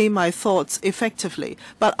convey my thoughts effectively,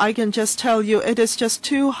 but I can just tell you it is just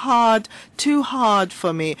too hard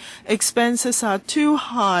for me. Expenses are too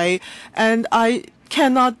high, and I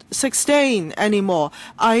cannot sustain anymore.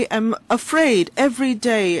 I am afraid every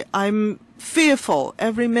day. I'm fearful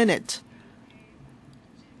every minute.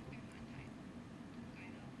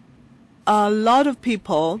 A lot of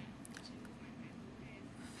people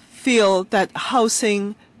feel that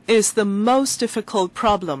housing is the most difficult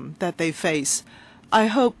problem that they face. I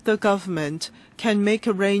hope the government can make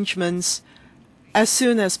arrangements as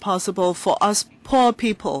soon as possible for us poor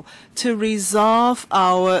people to resolve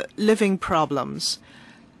our living problems.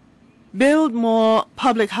 Build more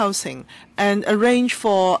public housing and arrange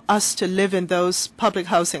for us to live in those public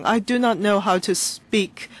housing. I do not know how to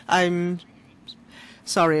speak. I'm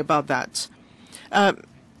sorry about that.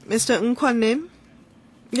 Mr. Ng Kwan Lim?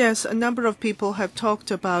 Yes, a number of people have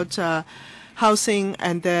talked about housing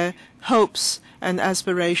and their hopes and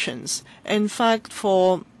aspirations. In fact,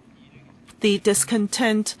 for the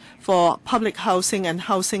discontent for public housing and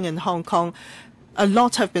housing in Hong Kong, a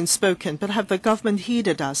lot have been spoken, but have the government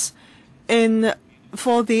heeded us?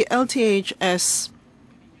 For the LTHS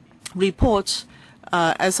report,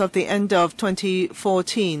 as of the end of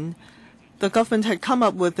 2014, the government had come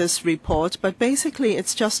up with this report, but basically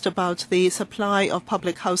it's just about the supply of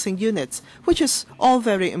public housing units, which is all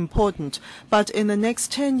very important. But in the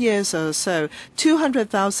next 10 years or so,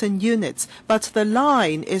 200,000 units, but the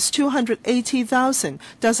line is 280,000.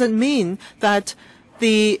 Doesn't mean that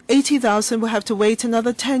the 80,000 will have to wait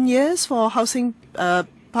another 10 years for housing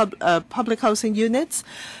public housing units.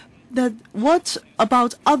 What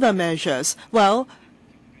about other measures? Well,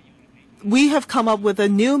 we have come up with a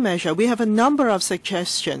new measure. We have a number of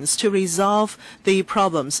suggestions to resolve the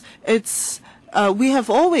problems. We have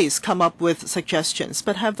always come up with suggestions,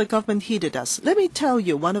 but have the government heeded us? Let me tell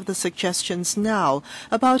you one of the suggestions now.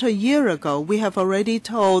 About a year ago, we have already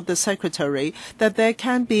told the Secretary that there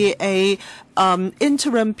can be a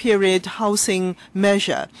interim period housing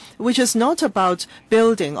measure, which is not about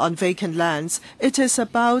building on vacant lands. It is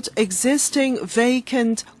about existing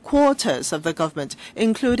vacant quarters of the government,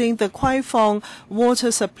 including the Kwai Fong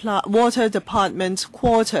Water Department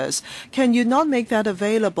quarters. Can you not make that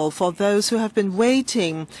available for those who have been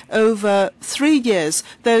waiting over 3 years,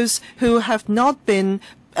 those who have not been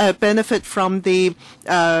benefit from the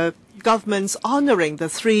government's honoring the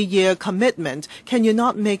 3-year commitment? Can you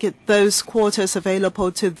not make those quarters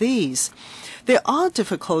available to these? There are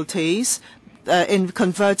difficulties in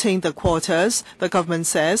converting the quarters, the government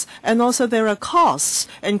says, and also there are costs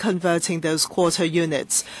in converting those quarter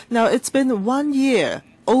units. Now, it's been 1 year,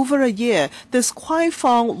 over a year. This Kwai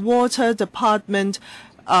Fong Water Department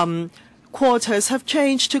quarters have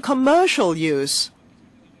changed to commercial use.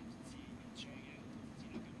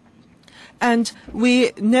 And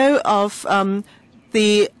we know of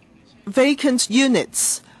the vacant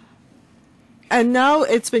units, and now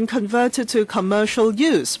it's been converted to commercial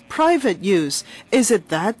use, private use. Is it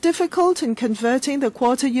that difficult in converting the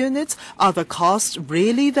quarter units? Are the costs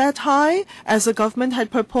really that high, as the government had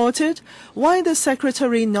purported? Why the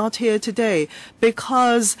Secretary not here today?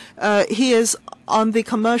 Because he is on the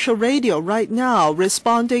commercial radio right now,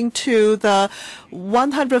 responding to the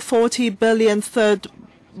 140 billion third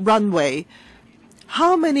runway.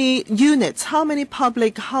 How many units, how many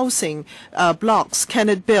public housing blocks can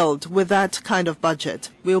it build with that kind of budget?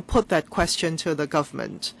 We'll put that question to the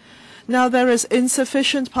government. Now, there is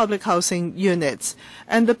insufficient public housing units,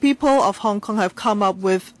 and the people of Hong Kong have come up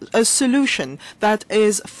with a solution that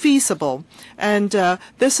is feasible. And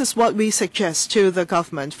this is what we suggest to the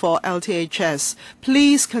government for LTHS.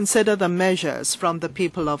 Please consider the measures from the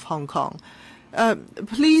people of Hong Kong.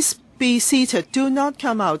 Please be seated. Do not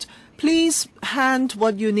come out. Please hand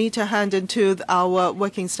what you need to hand into our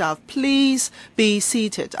working staff. Please be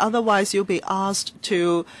seated. Otherwise, you'll be asked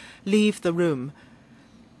to leave the room.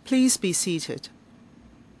 Please be seated.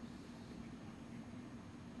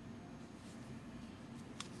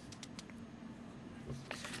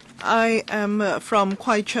 I am from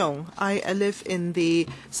Kwai Chung. I live in the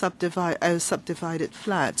subdivided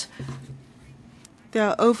flat. There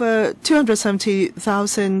are over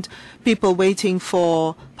 270,000 people waiting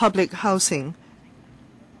for public housing.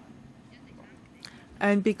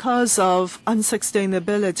 And because of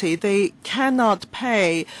unsustainability, they cannot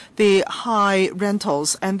pay the high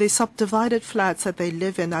rentals, and the subdivided flats that they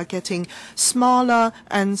live in are getting smaller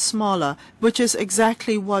and smaller, which is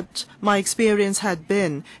exactly what my experience had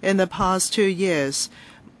been in the past 2 years.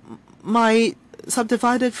 My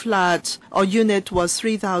subdivided flat or unit was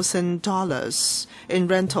 $3,000 in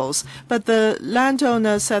rentals, but the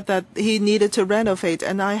landowner said that he needed to renovate,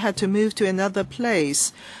 and I had to move to another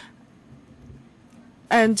place.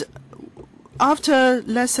 And after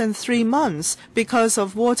less than 3 months, because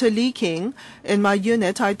of water leaking in my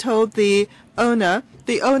unit, I told the owner.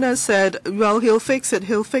 The owner said, well, he'll fix it,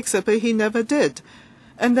 but he never did.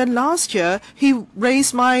 And then last year, he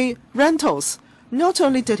raised my rentals. Not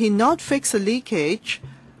only did he not fix the leakage,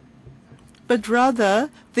 but rather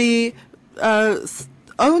the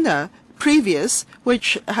owner previous,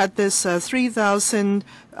 which had this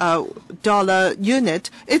 $3,000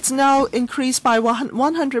 unit, it's now increased by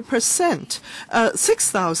 100%.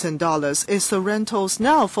 $6,000 is the rentals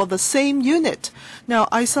now for the same unit. Now,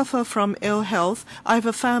 I suffer from ill health. I have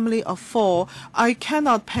a family of 4. I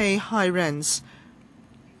cannot pay high rents.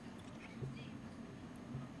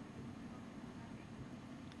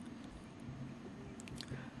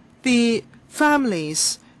 The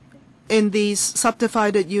families in these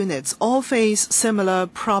subdivided units all face similar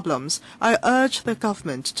problems. I urge the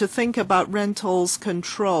government to think about rentals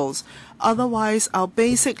controls. Otherwise, our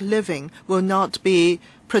basic living will not be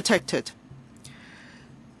protected.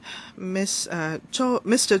 Mr.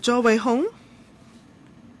 Zhou Wei-hong.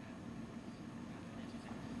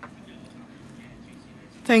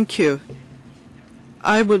 Thank you.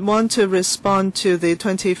 I would want to respond to the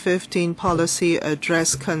 2015 policy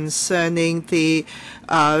address concerning the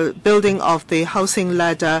building of the housing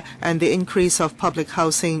ladder and the increase of public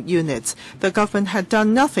housing units. The government had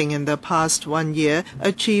done nothing in the past 1 year,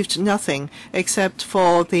 achieved nothing except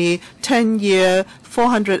for the 10-year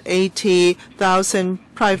 480,000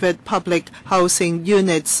 private public housing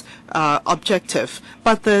units objective.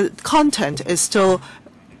 But the content is still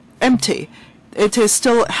empty. It is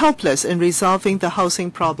still helpless in resolving the housing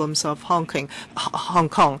problems of Hong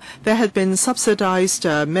Kong. There had been subsidized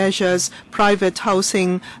measures, private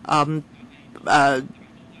housing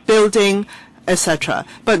building, etc.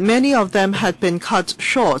 But many of them had been cut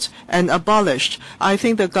short and abolished. I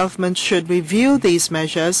think the government should review these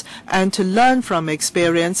measures and to learn from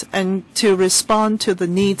experience and to respond to the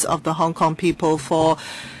needs of the Hong Kong people for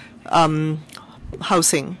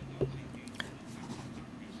housing.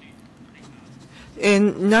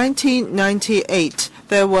 In 1998,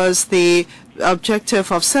 there was the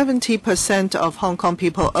objective of 70% of Hong Kong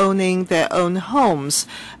people owning their own homes,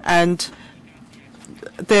 and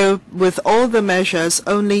there, with all the measures,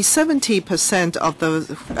 only 70% of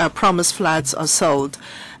the promised flats are sold.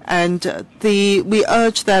 And we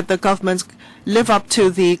urge that the government live up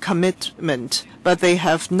to the commitment, but they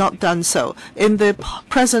have not done so. In the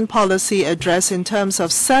present policy address in terms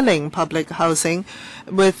of selling public housing,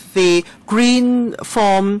 with the green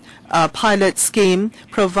form pilot scheme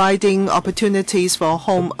providing opportunities for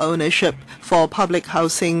home ownership for public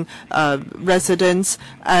housing residents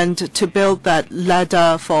and to build that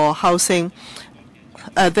ladder for housing,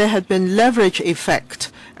 there had been leverage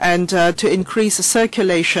effect and to increase the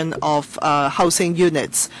circulation of housing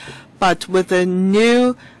units. But with the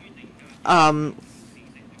new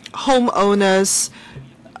homeowners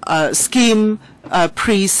scheme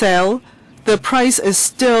pre-sale, the price is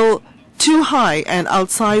still too high and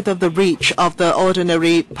outside of the reach of the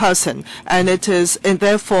ordinary person, and it is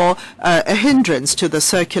therefore a hindrance to the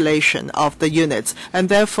circulation of the units. And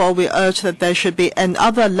therefore we urge that there should be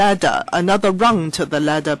another ladder, another rung to the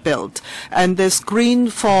ladder built. And this green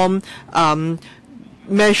form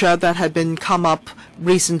measure that had been come up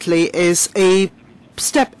recently is a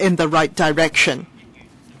step in the right direction.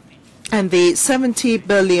 And the 70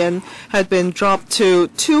 billion had been dropped to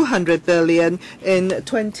 200 billion in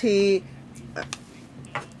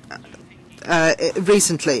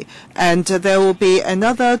recently. And there will be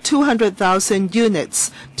another 200,000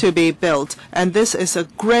 units to be built. And this is a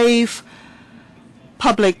grave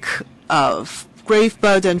public grave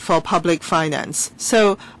burden for public finance.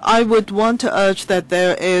 So I would want to urge that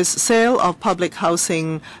there is sale of public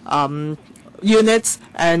housing units,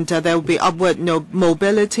 and there will be upward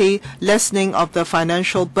mobility, lessening of the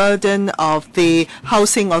financial burden of the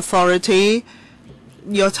housing authority.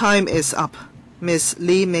 Your time is up. Ms.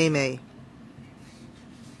 Lee Mei.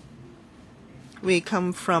 We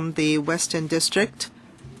come from the Western District,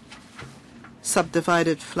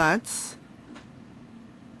 subdivided flats.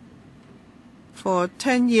 For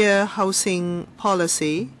 10-year housing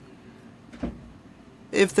policy,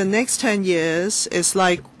 if the next 10 years is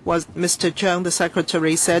like what Mr. Chung, the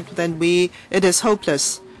Secretary, said, then it is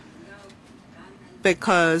hopeless,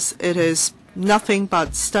 because it is nothing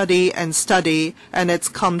but study, and it's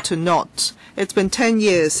come to naught. It's been 10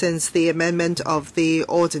 years since the amendment of the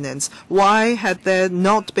ordinance. Why had there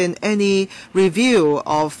not been any review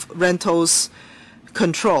of rentals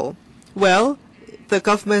control? Well, the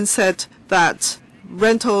government said that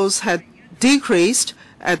rentals had decreased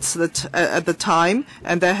at the time,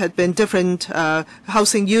 and there had been different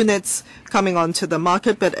housing units coming onto the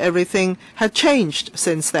market, but everything had changed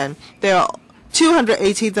since then. There are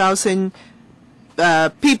 280,000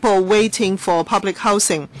 people waiting for public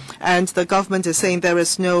housing, and the government is saying there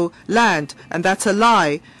is no land, and that's a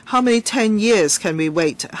lie. How many 10 years can we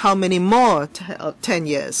wait? How many more 10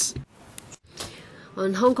 years?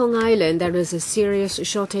 On Hong Kong Island, there is a serious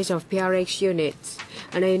shortage of PRH units,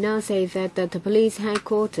 and I now say that the police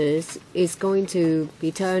headquarters is going to be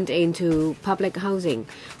turned into public housing,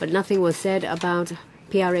 but nothing was said about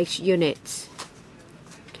PRH units.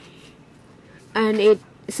 And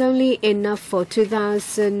it's only enough for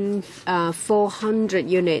 2,400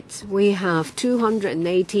 units. We have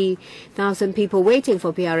 280,000 people waiting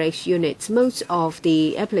for PRH units. Most of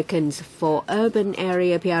the applicants for urban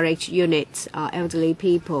area PRH units are elderly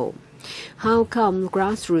people. How come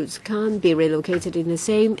grassroots can't be relocated in the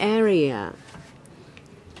same area?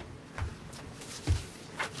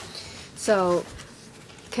 So,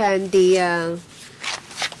 can the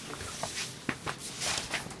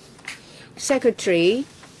Secretary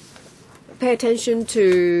pay attention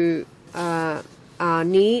to our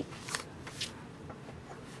need?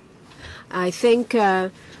 I think,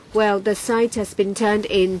 well, the site has been turned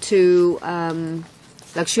into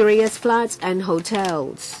luxurious flats and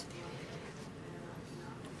hotels.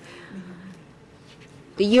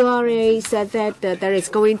 The URA said that there is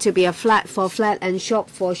going to be a flat for flat and shop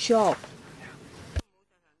for shop.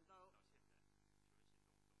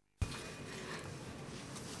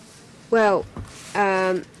 Well,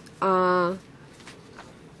 our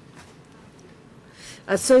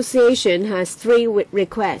association has 3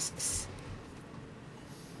 requests.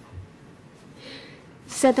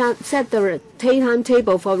 Set the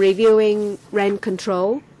timetable for reviewing rent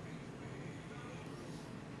control.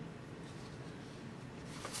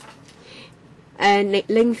 And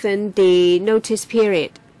lengthen the notice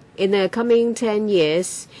period. In the coming 10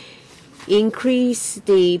 years, increase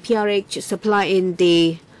the PRH supply in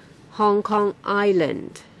the Hong Kong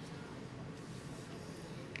Island.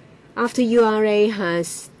 After URA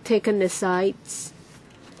has taken the sites,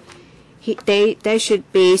 there should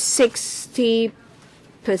be 60%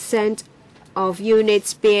 of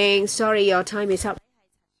units being... Sorry, your time is up.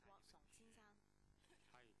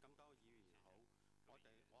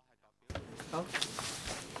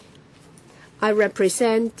 I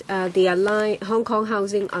represent the Hong Kong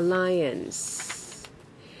Housing Alliance.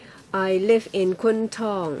 I live in Kwun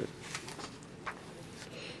Tong.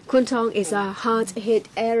 Kwun Tong is a hard-hit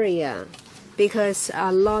area because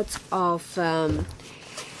a lot of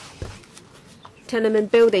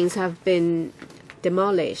tenement buildings have been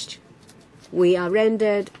demolished. We are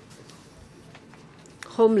rendered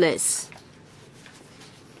homeless.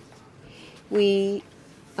 We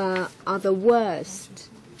are the worst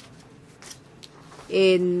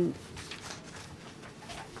in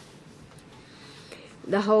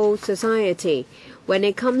the whole society. When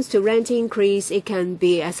it comes to rent increase, it can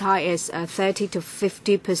be as high as 30 to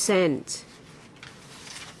 50%.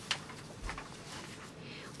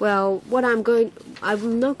 Well, I'm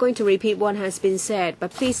not going to repeat what has been said,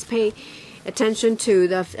 but please pay attention to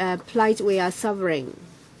the plight we are suffering,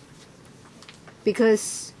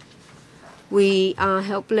 because we are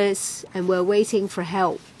helpless and we're waiting for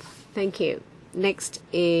help. Thank you. Next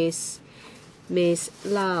is Miss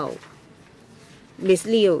Liu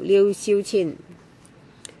Xiuqin.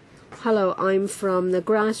 Hello, I'm from the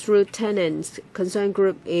Grassroots Tenants Concern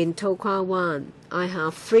Group in KWAN. I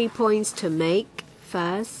have 3 points to make.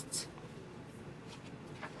 First,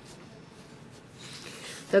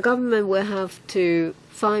 the government will have to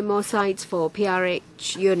find more sites for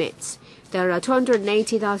PRH units. There are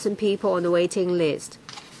 280,000 people on the waiting list.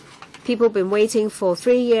 People have been waiting for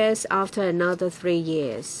 3 years after another 3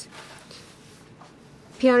 years.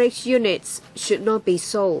 PRH units should not be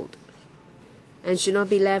sold and should not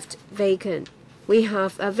be left vacant. We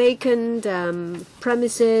have vacant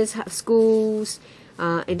premises, schools,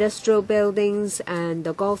 industrial buildings, and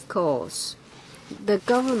the golf course. The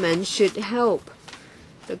government should help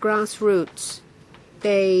the grassroots.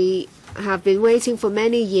 They have been waiting for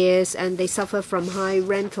many years and they suffer from high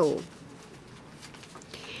rental.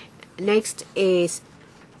 Next is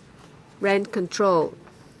rent control.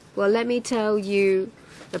 Well, let me tell you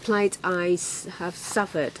the plight I have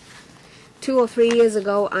suffered. 2 or 3 years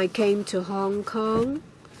ago, I came to Hong Kong.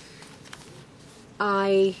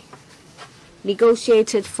 I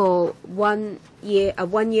negotiated for 1 year, a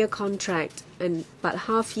 1-year contract, but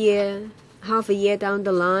half a year down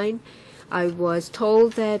the line, I was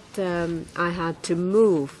told that I had to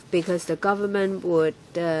move because the government would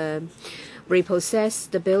repossess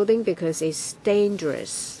the building because it's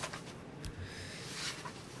dangerous.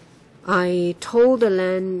 I told the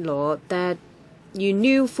landlord that you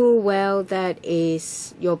knew full well that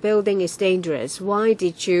your building is dangerous. Why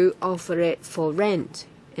did you offer it for rent?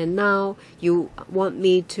 And now you want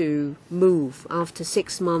me to move after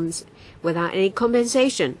 6 months without any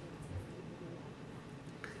compensation.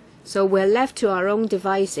 So we're left to our own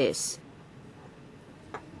devices.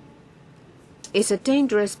 It's a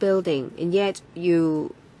dangerous building, and yet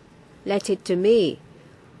you let it to me.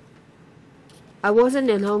 I wasn't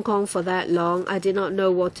in Hong Kong for that long. I did not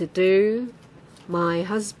know what to do. My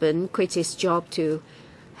husband quit his job to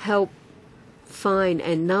help find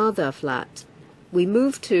another flat. We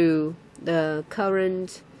moved to the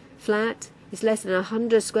current flat. It's less than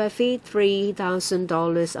 100 square feet,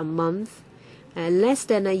 $3,000 a month. And less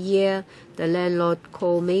than a year, the landlord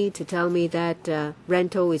called me to tell me that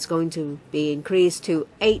rental is going to be increased to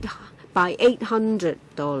by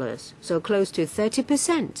 $800, so close to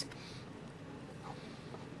 30%.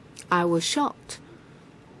 I was shocked.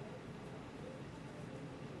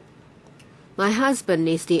 My husband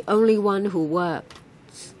is the only one who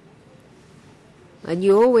works. And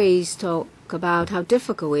you always talk about how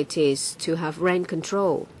difficult it is to have rent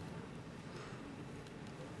control.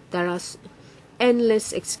 There are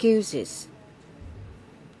endless excuses.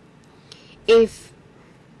 If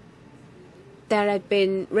there had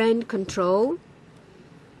been rent control,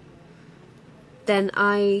 then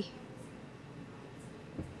I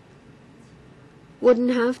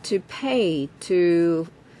wouldn't have to pay to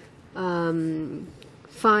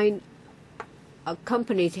find a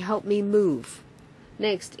company to help me move.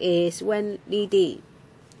 Next is Wing-yee.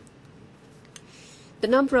 The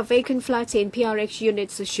number of vacant flats in PRX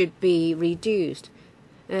units should be reduced.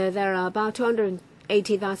 There are about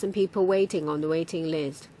 280,000 people waiting on the waiting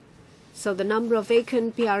list. So the number of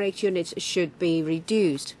vacant PRX units should be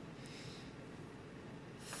reduced.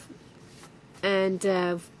 And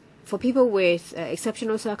for people with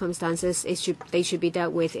exceptional circumstances, they should be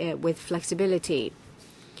dealt with flexibility.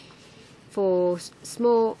 For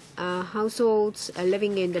small households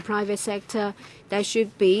living in the private sector, there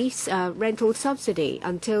should be rental subsidy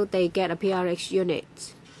until they get a PRX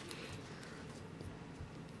unit.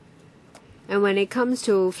 And when it comes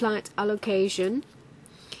to flat allocation,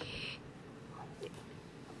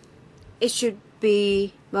 it should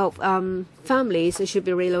be, families should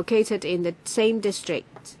be relocated in the same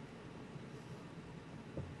district.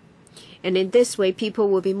 And in this way, people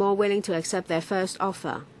will be more willing to accept their first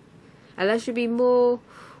offer. And there should be more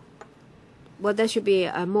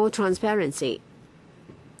transparency.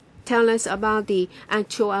 Tell us about the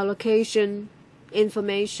actual allocation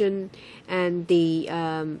information and the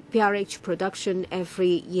PRH production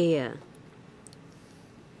every year.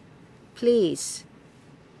 Please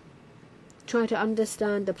try to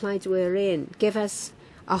understand the plight we're in. Give us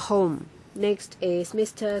a home. Next is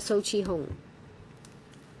Mr. So Chi Hong.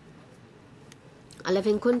 I live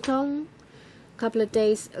in Kwun Tong. A couple of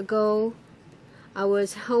days ago, I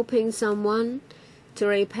was helping someone to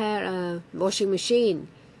repair a washing machine.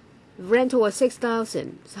 Rental was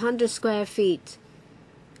 6,000, 100 square feet,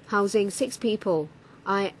 housing 6 people.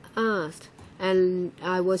 I asked, and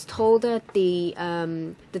I was told that the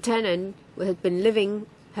tenant had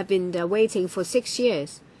been waiting for 6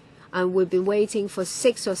 years, and we've been waiting for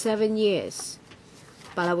 6 or 7 years.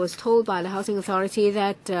 But I was told by the housing authority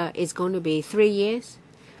that it's going to be 3 years.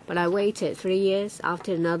 But I waited 3 years,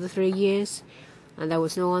 after another 3 years, and there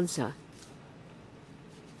was no answer.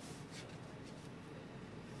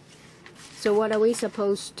 So what are we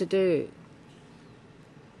supposed to do?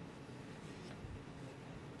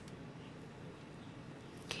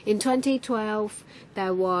 In 2012,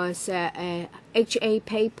 there was a HA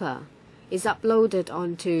paper. It's uploaded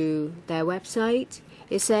onto their website.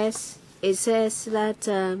 It says that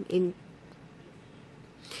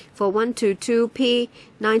for 1 to 2P,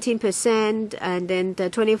 19%, and then the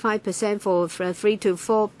 25% for 3 to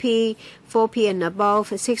 4P, 4P and above,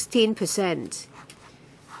 16%.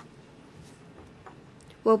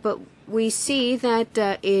 Well, but we see that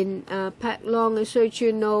in Pak Long and Shui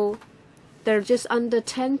Chu No, they're just under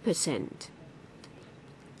 10%.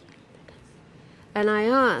 And I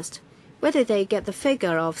asked whether they get the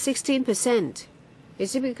figure of 16%.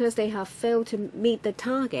 Is it because they have failed to meet the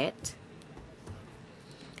target?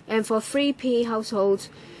 And for 3P households,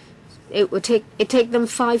 it take them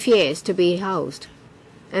 5 years to be housed.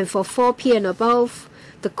 And for 4P and above,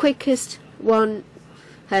 the quickest one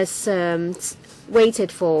has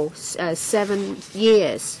waited for 7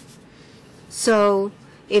 years. So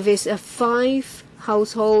if it's 5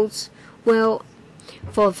 households, well,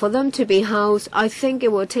 for them to be housed, I think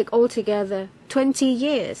it will take altogether 20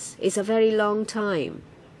 years. It's a very long time.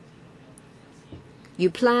 You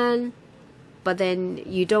plan, but then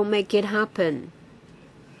you don't make it happen.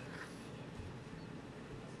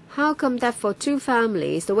 How come that for 2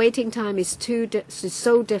 families, the waiting time is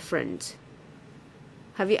so different?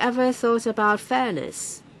 Have you ever thought about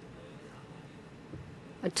fairness?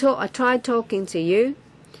 I tried talking to you,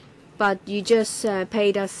 but you just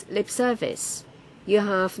paid us lip service. you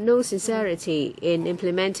have no sincerity in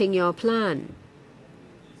implementing your plan.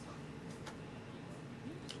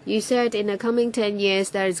 You said in the coming 10 years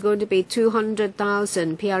there is going to be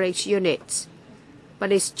 200,000 PRH units,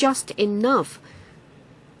 but it's just enough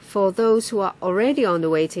for those who are already on the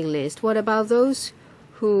waiting list. What about those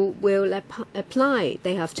who will apply?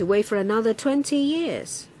 They have to wait for another 20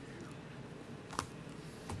 years.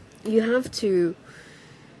 You have to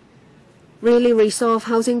really resolve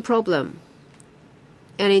housing problem.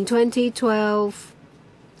 And in 2012,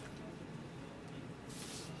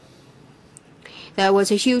 there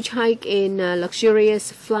was a huge hike in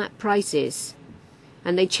luxurious flat prices,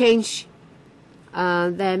 and they changed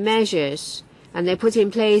their measures, and they put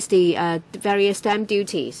in place the various stamp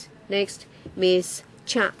duties. Next, Ms.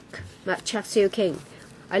 Chak Siu King.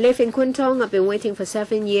 I live in Kwun Tong. I've been waiting for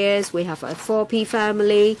 7 years. We have a 4P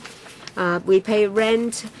family. We pay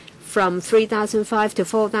rent from 3,500 to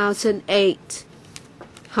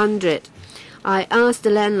 4,800. I asked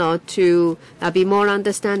the landlord to be more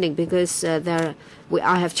understanding because I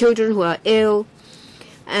have children who are ill,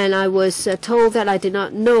 and I was told that I did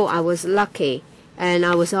not know I was lucky, and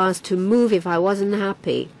I was asked to move if I wasn't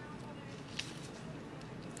happy.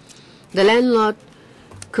 The landlord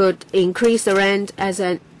could increase the rent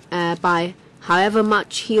by however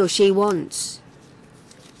much he or she wants.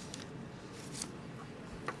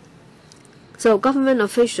 So government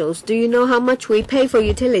officials, do you know how much we pay for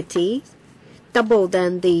utilities? Double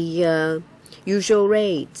than the usual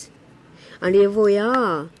rate. And if we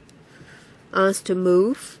are asked to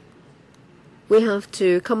move, we have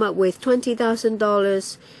to come up with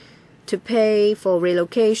 $20,000 to pay for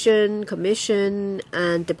relocation, commission,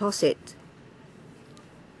 and deposit.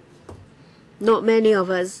 Not many of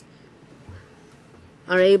us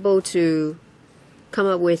are able to come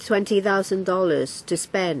up with $20,000 to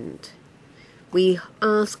spend. We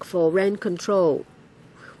ask for rent control.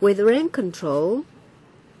 With rent control,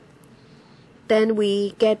 then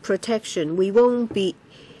we get protection. We won't be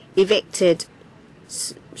evicted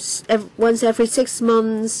once every 6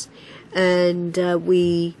 months, and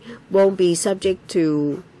we won't be subject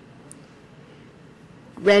to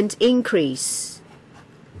rent increase.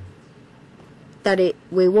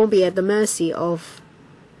 We won't be at the mercy of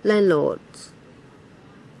landlords.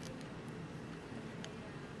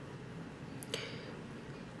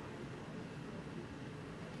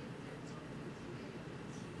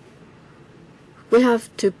 We have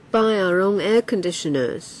to buy our own air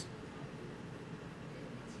conditioners.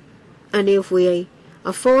 And if we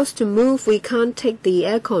are forced to move, we can't take the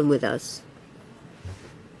aircon with us.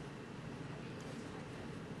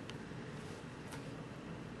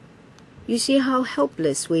 You see how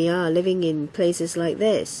helpless we are living in places like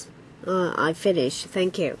this. I finished.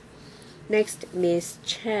 Thank you. Next, Ms.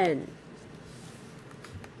 Chen.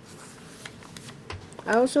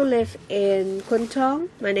 I also live in Kwun Tong.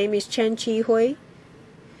 My name is Chen Chi-Hui.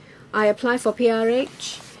 I applied for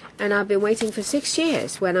PRH, and I've been waiting for 6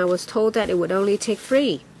 years when I was told that it would only take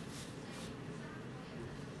 3.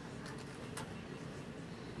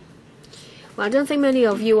 Well, I don't think many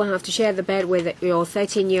of you will have to share the bed with your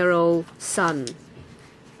 13-year-old son.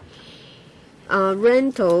 Our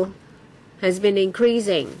rental has been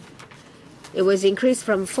increasing. It was increased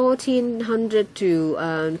from 1,400 to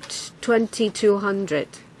 2,200.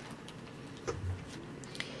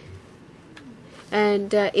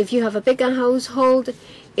 And if you have a bigger household,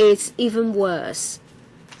 it's even worse.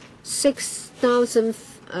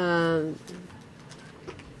 6,500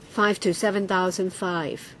 to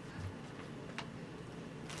 7,500.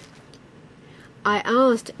 I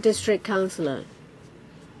asked district councillor.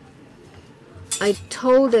 I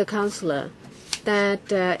told the councillor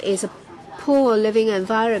that it's a poor living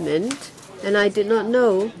environment, and I did not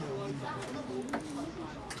know.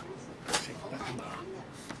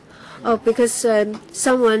 Oh, because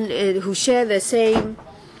someone who shared the same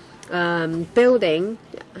building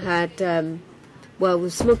had,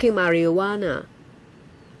 was smoking marijuana.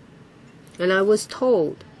 And I was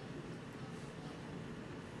told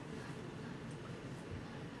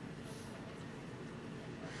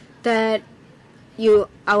that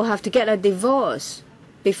I'll have to get a divorce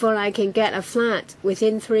before I can get a flat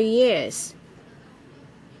within 3 years.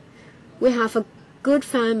 We have a good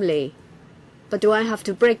family, but do I have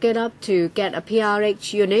to break it up to get a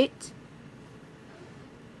PRH unit?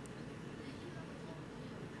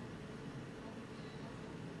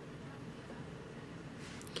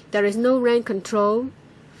 There is no rent control,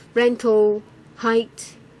 rental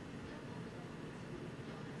height.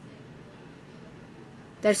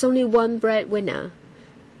 There's only one breadwinner,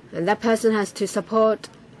 and that person has to support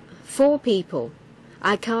 4 people.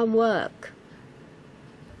 I can't work.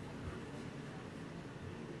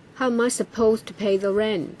 How am I supposed to pay the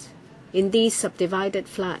rent in these subdivided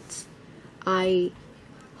flats? I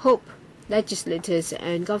hope legislators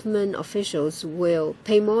and government officials will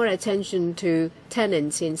pay more attention to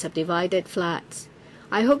tenants in subdivided flats.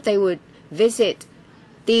 I hope they would visit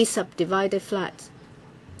these subdivided flats.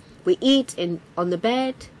 We eat on the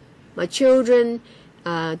bed. My children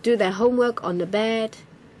do their homework on the bed,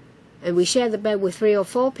 and we share the bed with 3 or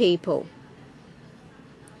 4 people.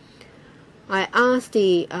 I asked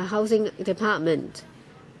the housing department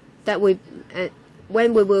that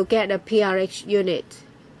when we will get a PRH unit.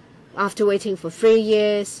 After waiting for 3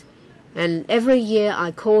 years, and every year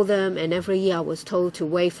I call them, and every year I was told to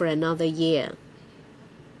wait for another year.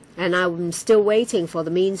 And I'm still waiting for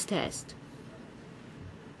the means test.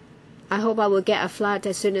 I hope I will get a flat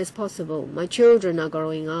as soon as possible. My children are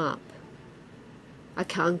growing up. I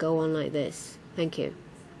can't go on like this. Thank you.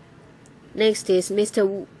 Next is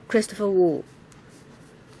Mr. Christopher Wu.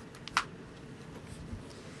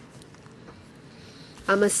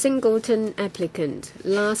 I'm a singleton applicant.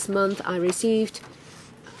 Last month I received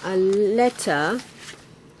a letter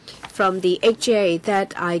from the HA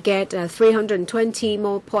that I get 320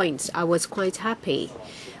 more points. I was quite happy.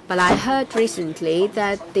 But I heard recently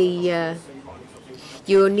that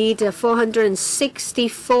you need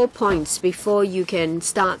 464 points before you can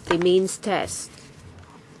start the means test.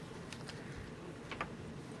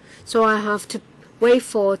 So I have to wait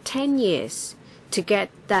for 10 years to get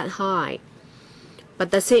that high. But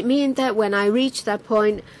does it mean that when I reach that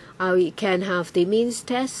point, I can have the means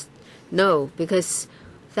test? No, because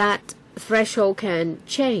that threshold can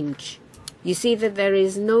change. You see that there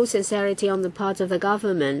is no sincerity on the part of the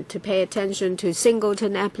government to pay attention to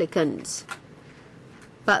singleton applicants.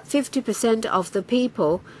 But 50% of the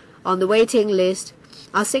people on the waiting list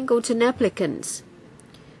are singleton applicants.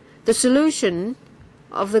 The solution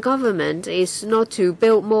of the government is not to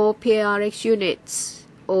build more PRX units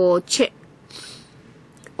or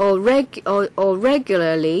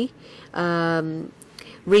regularly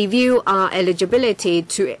review our eligibility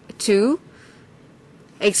to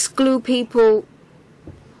exclude people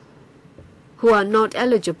who are not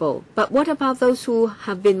eligible. But what about those who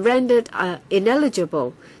have been rendered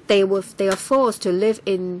ineligible? They are forced to live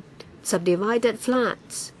in subdivided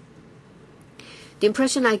flats. The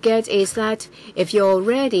impression I get is that if you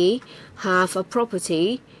already have a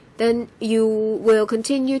property, then you will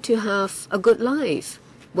continue to have a good life.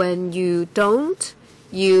 When you don't,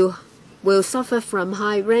 you will suffer from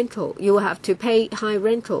high rental. You will have to pay high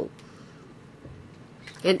rental.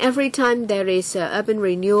 And every time there is urban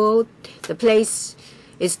renewal, the place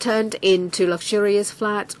is turned into luxurious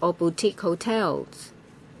flats or boutique hotels,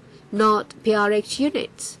 not PRX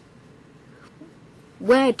units.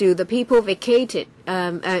 Where do the people evicted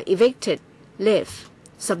live?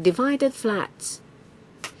 Subdivided flats.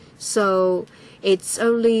 So it's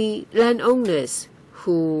only landowners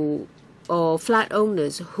or flat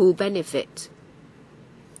owners who benefit.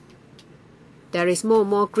 There is more and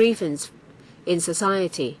more grievance in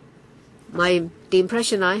society. The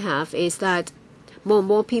impression I have is that more and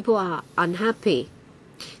more people are unhappy.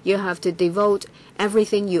 You have to devote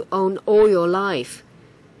everything you own all your life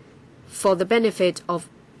for the benefit of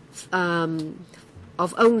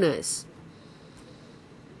owners.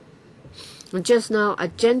 Just now, a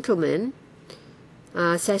gentleman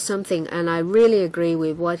said something, and I really agree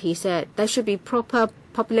with what he said. There should be proper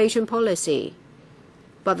population policy.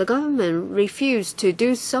 But the government refused to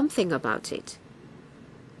do something about it.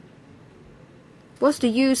 What's the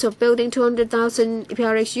use of building 200,000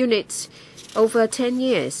 PRX units over 10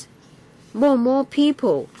 years? More and more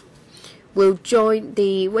people will join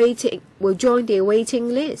the waiting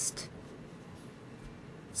list.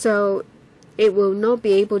 So it will not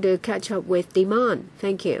be able to catch up with demand.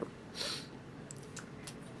 Thank you.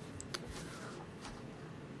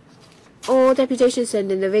 All deputations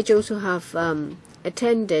and individuals who have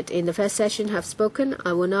attended in the first session have spoken.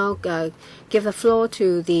 I will now give the floor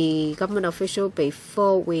to the government official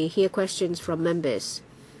before we hear questions from members.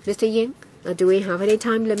 Mr. Ying, do we have any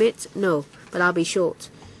time limits? No, but I'll be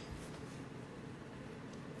short.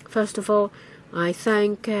 First of all, I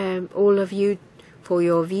thank all of you for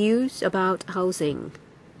your views about housing.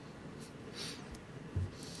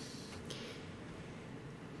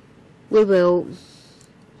 We will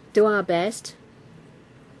do our best,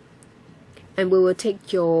 and we will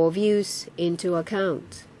take your views into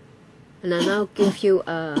account. And I now give you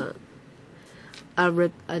an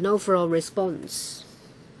overall response.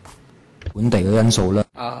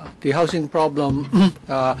 The housing problem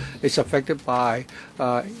is affected by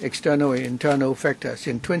external and internal factors.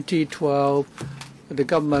 In 2012, the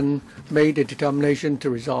government made a determination to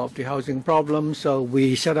resolve the housing problem. So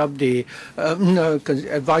we set up the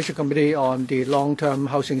advisory committee on the long-term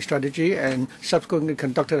housing strategy and subsequently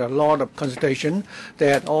conducted a lot of consultation.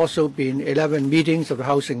 There had also been 11 meetings of the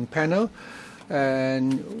housing panel.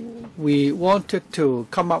 And we wanted to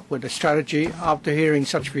come up with a strategy after hearing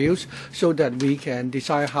such views so that we can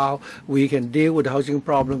decide how we can deal with the housing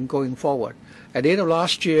problem going forward. At the end of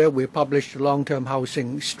last year, we published a long-term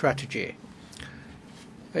housing strategy.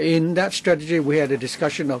 In that strategy, we had a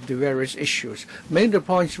discussion of the various issues. Many of the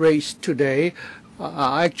points raised today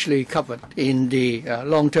are actually covered in the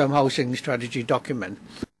long-term housing strategy document.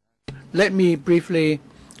 Let me briefly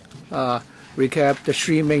recap the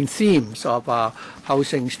three main themes of our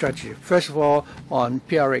housing strategy. First of all, on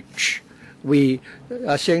PRH, we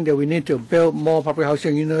are saying that we need to build more public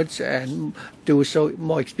housing units and do so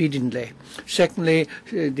more expediently. Secondly,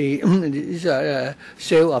 the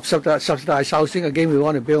sale of subsidized housing. Again, we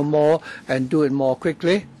want to build more and do it more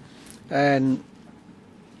quickly. And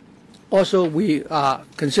also, we are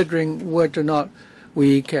considering whether or not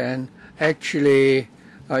we can actually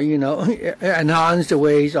enhance the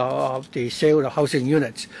ways of the sale of housing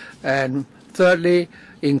units. And thirdly,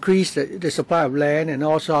 increase the supply of land and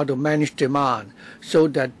also how to manage demand so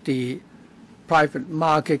that the private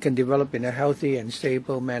market can develop in a healthy and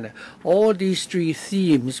stable manner. All these three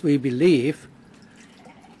themes, we believe,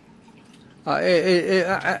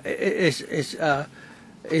 is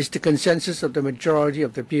the consensus of the majority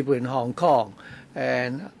of the people in Hong Kong.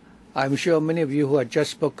 And I'm sure many of you who have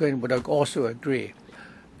just spoken would also agree.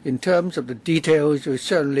 In terms of the details, we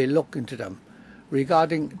certainly look into them.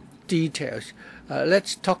 Regarding details,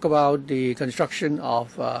 let's talk about the construction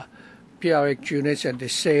of PRH units and the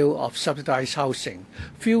sale of subsidized housing.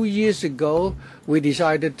 A few years ago, we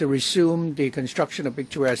decided to resume the construction of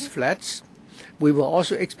picturesque flats. We will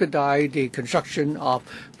also expedite the construction of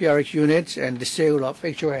PRH units and the sale of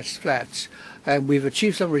picturesque flats. And we've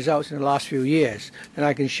achieved some results in the last few years, and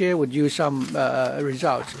I can share with you some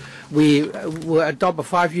results. We will adopt a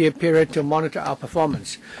 5-year period to monitor our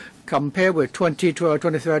performance. Compared with 2012,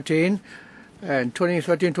 2013, and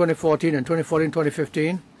 2013, 2014, and 2014,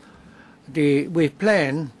 2015, we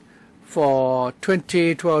plan for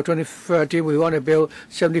 2012, 2013, we want to build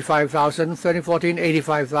 75,000, 2014,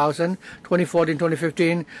 85,000, 2014,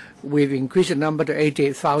 2015, we've increased the number to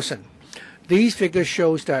 88,000. These figures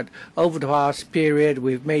shows that over the past period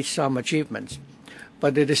we've made some achievements,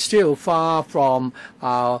 but it is still far from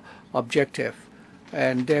our objective,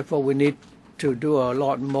 and therefore we need to do a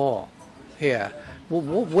lot more here.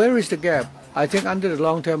 Where is the gap? I think under the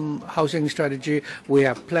long-term housing strategy we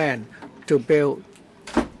have planned to build.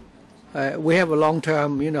 We have a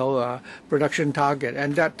long-term, production target,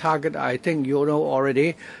 and that target I think you know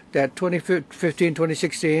already that 2015,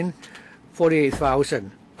 2016,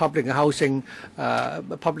 48,000. Public housing,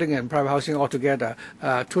 public and private housing altogether,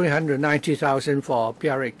 290,000 for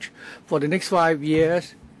PRH. For the next 5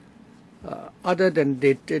 years, other than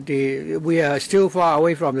we are still far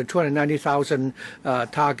away from the 290,000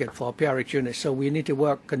 target for PRH units. So we need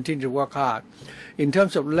to continue to work hard. In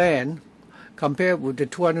terms of land, compared with the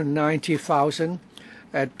 290,000,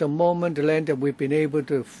 at the moment the land that we've been able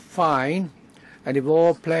to find, and if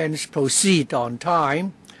all plans proceed on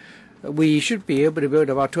time, we should be able to build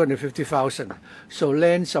about 250,000. So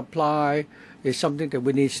land supply is something that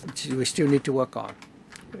we still need to work on.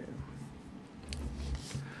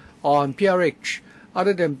 On PRH,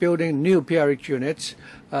 other than building new PRH units,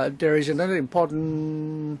 there is another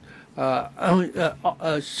important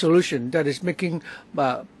solution that is making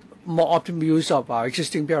more optimal use of our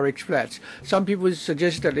existing PRH flats. Some people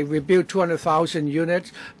suggest that if we build 200,000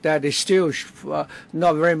 units, that is still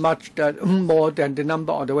not very much more than the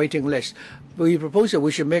number on the waiting list. We propose that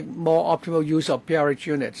we should make more optimal use of PRH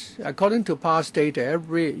units. According to past data,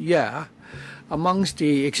 every year, amongst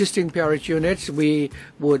the existing PRH units, we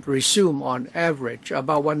would resume on average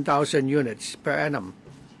about 1,000 units per annum.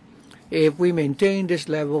 If we maintain this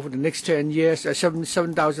level for the next 10 years,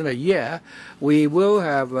 7,000 a year, we will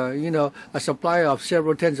have, a supply of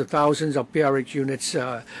several tens of thousands of PRH units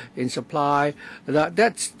in supply.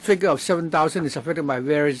 That figure of 7,000 is affected by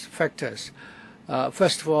various factors.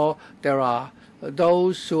 First of all, there are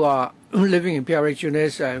those who are living in PRH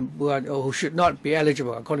units and who should not be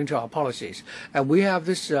eligible according to our policies. And we have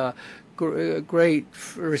this great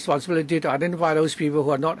responsibility to identify those people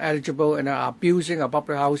who are not eligible and are abusing our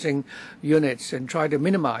public housing units and try to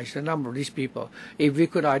minimize the number of these people. If we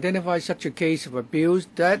could identify such a case of abuse,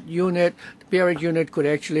 that unit, the PRH unit, could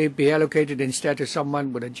actually be allocated instead to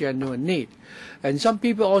someone with a genuine need. And some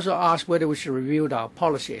people also ask whether we should review our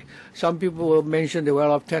policy. Some people will mention the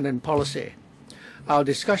well-off tenant policy. Our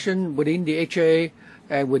discussion within the HA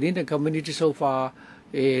and within the community so far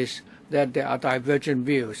is that there are divergent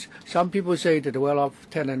views. Some people say that the well-off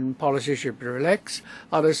tenant policy should be relaxed.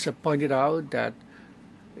 Others have pointed out that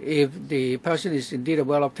if the person is indeed a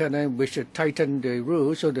well-off tenant, we should tighten the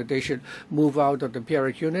rules so that they should move out of the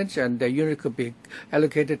PRH units and the unit could be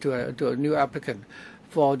allocated to a new applicant.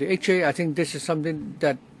 For the HA, I think this is something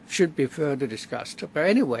that should be further discussed. But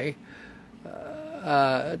anyway,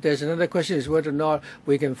 there's another question is whether or not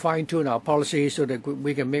we can fine-tune our policy so that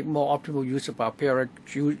we can make more optimal use of our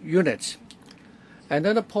PRH units.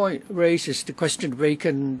 Another point raised is the question of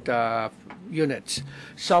vacant units.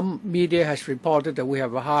 Some media has reported that we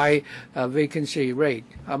have a high vacancy rate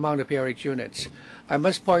among the PRH units. I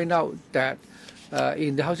must point out that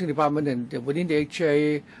in the housing department and within the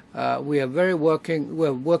HA, we are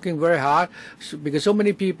working very hard because so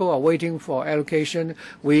many people are waiting for allocation.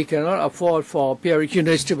 We cannot afford for PRH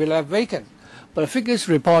units to be left vacant. But figures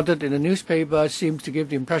reported in the newspaper seems to give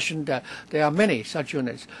the impression that there are many such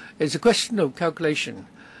units. It's a question of calculation.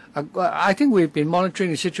 I think we've been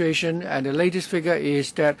monitoring the situation, and the latest figure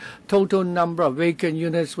is that total number of vacant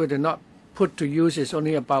units which are not put to use is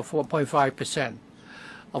only about 4.5%.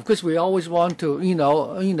 Of course, we always want to,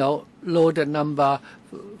 lower the number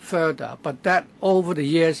further, but that over the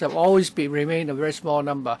years have always remained a very small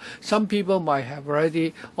number. Some people might have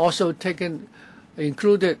already also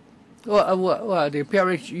included the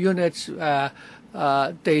PRH units.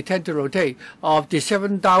 They tend to rotate. Of the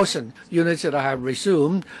 7,000 units that I have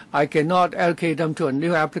resumed, I cannot allocate them to a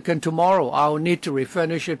new applicant tomorrow. I will need to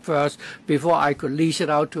refurnish it first before I could lease it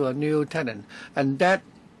out to a new tenant. And that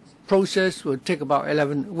process will take about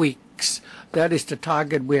 11 weeks. That is the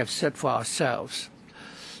target we have set for ourselves.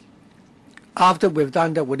 After we've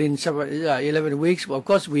done that within 11 weeks, of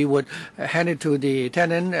course, we would hand it to the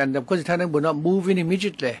tenant, and of course, the tenant will not move in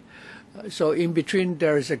immediately. So in between,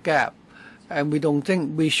 there is a gap. And we don't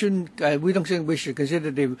think we should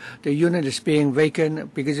consider the unit as being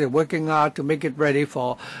vacant because they're working hard to make it ready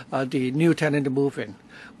for the new tenant to move in.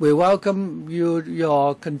 We welcome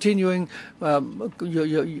your continuing you're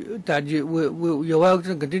welcome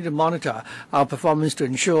to continue to monitor our performance to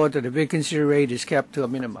ensure that the vacancy rate is kept to a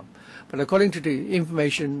minimum. But according to the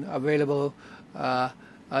information available,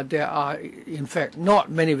 there are in fact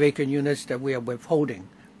not many vacant units that we are withholding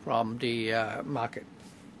from the market.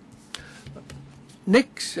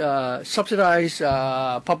 Next, subsidized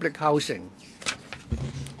public housing.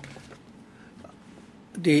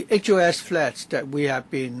 The HOS flats that we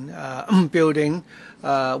have been building,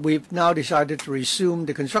 we've now decided to resume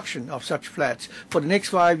the construction of such flats. For the next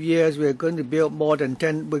 5 years, we're going to build more than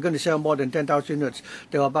 10. We're going to sell more than 10,000 units.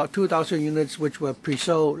 There were about 2,000 units which were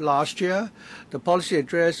pre-sold last year. The policy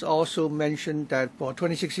address also mentioned that for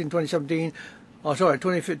 2016-2017.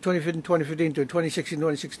 2015 to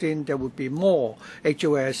 2016, there would be more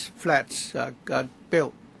HOS flats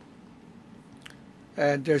built.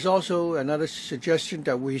 And there's also another suggestion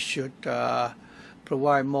that we should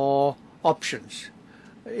provide more options.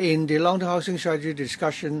 In the long-term housing strategy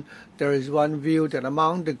discussion, there is one view that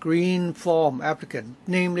among the green form applicants,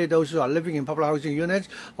 namely those who are living in public housing units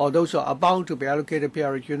or those who are about to be allocated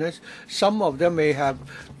PRH units, some of them may have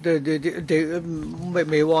they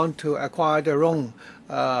may want to acquire their own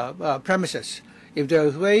premises. If there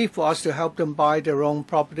is a way for us to help them buy their own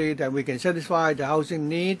property, then we can satisfy the housing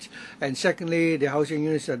needs. And secondly, the housing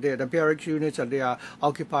units the PRH units that they are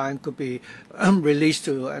occupying could be released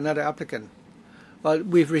to another applicant. But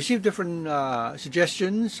we've received different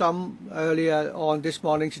suggestions. Some earlier on this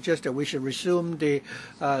morning suggest that we should resume the,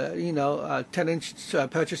 tenant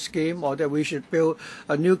purchase scheme, or that we should build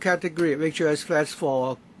a new category of HOS flats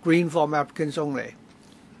for green form applicants only.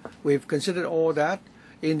 We've considered all that.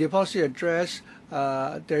 In the policy address,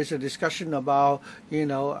 there's a discussion about, green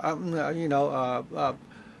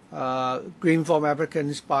form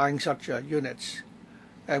applicants buying such units,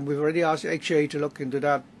 and we've already asked HA to look into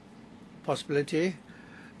that possibility,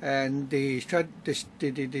 and the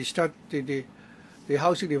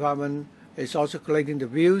housing department is also collecting the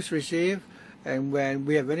views received, and when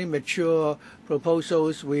we have any mature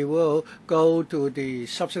proposals, we will go to the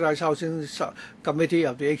subsidized housing committee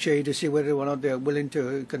of the HA to see whether or not they're willing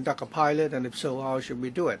to conduct a pilot, and if so, how should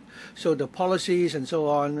we do it. So the policies and so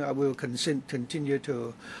on we will continue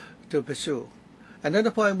to pursue.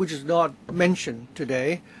 Another point which is not mentioned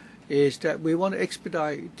today is that we want to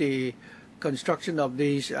expedite the construction of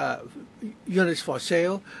these units for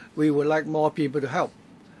sale. We would like more people to help.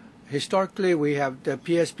 Historically, we have the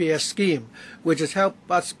PSPS scheme, which has helped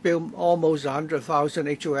us build almost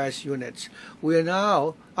 100,000 HOS units. We are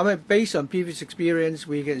now, based on previous experience,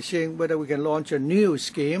 we can see whether we can launch a new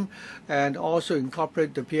scheme and also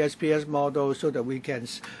incorporate the PSPS model so that we can,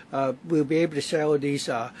 we'll be able to sell these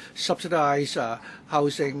subsidized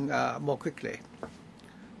housing more quickly.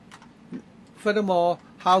 Furthermore,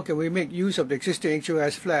 how can we make use of the existing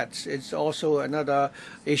HOS flats? It's also another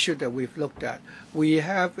issue that we've looked at. We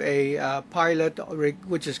have a pilot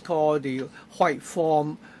which is called the White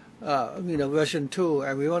Form version 2,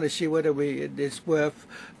 and we want to see whether it's worth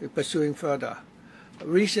pursuing further.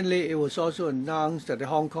 Recently, it was also announced that the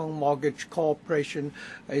Hong Kong Mortgage Corporation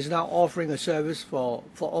is now offering a service for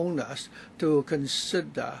owners to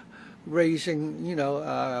consider raising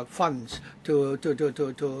funds to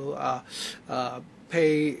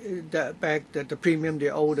pay back the premium they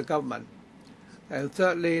owe the government. And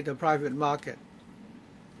thirdly, the private market.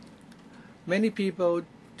 Many people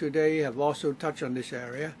today have also touched on this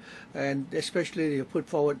area, and especially they put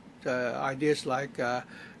forward ideas like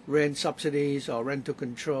rent subsidies or rental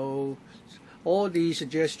control. All these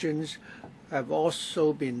suggestions have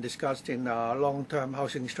also been discussed in our long-term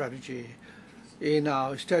housing strategy. In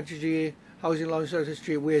our strategy, housing long-term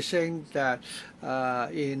strategy, we are saying that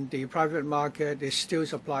in the private market, it's still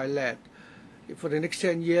supply-led. For the next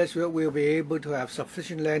 10 years, we'll be able to have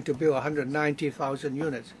sufficient land to build 190,000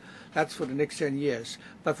 units. That's for the next 10 years.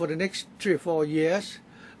 But for the next 3 or 4 years,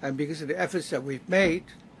 and because of the efforts that we've made,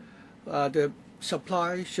 the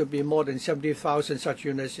supply should be more than 70,000 such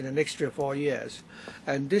units in the next 3 or 4 years.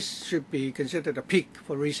 And this should be considered a peak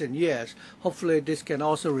for recent years. Hopefully this can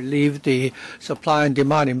also relieve the supply and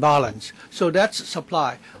demand imbalance. So that's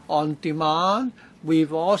supply. On demand,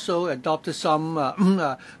 we've also adopted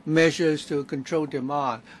some measures to control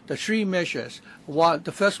demand. The 3 measures.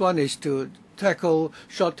 The first one is to tackle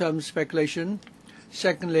short-term speculation.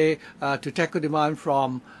 Secondly, to tackle demand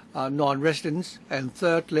from non-residents, and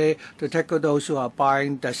thirdly, to tackle those who are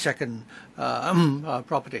buying the second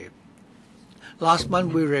property. Last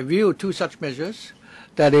month, we reviewed 2 such measures.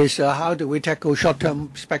 That is, how do we tackle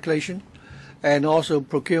short-term speculation and also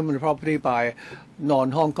procurement of property by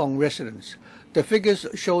non-Hong Kong residents. The figures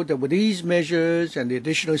show that with these measures and the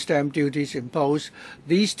additional stamp duties imposed,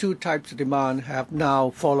 these 2 types of demand have now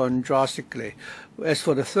fallen drastically. As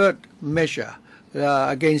for the third measure,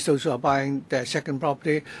 against those who are buying their second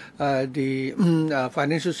property, the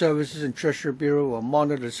Financial Services and Treasury Bureau will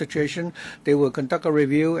monitor the situation. They will conduct a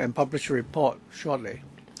review and publish a report shortly.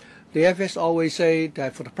 The FS always say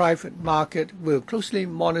that for the private market, we'll closely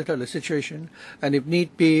monitor the situation, and if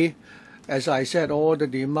need be, as I said, all the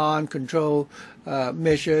demand control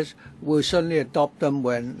measures, we'll certainly adopt them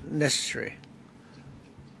when necessary.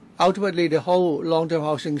 Ultimately, the whole long-term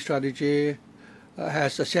housing strategy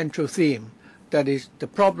has a central theme. That is, the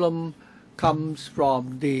problem comes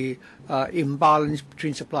from the imbalance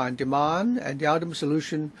between supply and demand, and the ultimate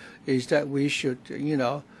solution is that we should,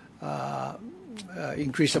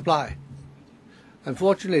 increase supply.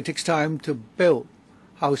 Unfortunately, it takes time to build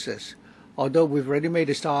houses. Although we've already made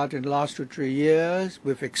a start in the last 2 or 3 years,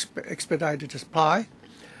 we've expedited the supply.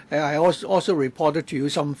 And I also reported to you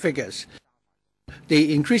some figures.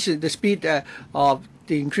 The speed of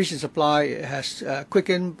the increase in supply has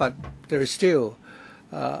quickened, but there is still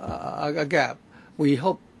a gap. We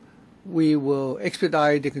hope we will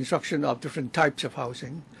expedite the construction of different types of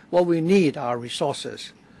housing. What we need are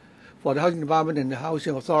resources. For the Housing Department and the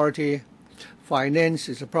Housing Authority, finance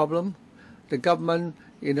is a problem. The government,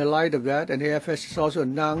 in the light of that, and the AFS has also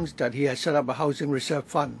announced that he has set up a housing reserve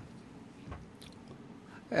fund.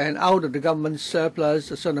 And out of the government surplus,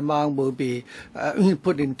 a certain amount will be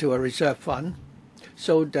put into a reserve fund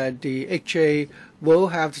so that the HA will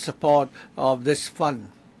have the support of this fund.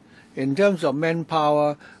 In terms of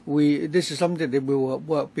manpower, this is something that we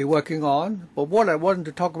will be working on. But what I wanted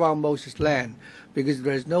to talk about most is land, because if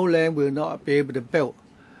there is no land, we will not be able to build.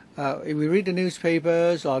 If we read the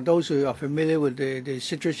newspapers, or those who are familiar with the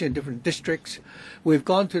situation in different districts, we've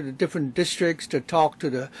gone to the different districts to talk to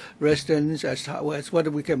the residents as whether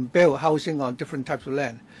we can build housing on different types of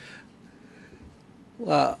land.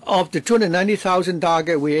 Of the 290,000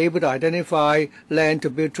 target, we're able to identify land to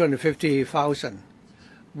build 250,000.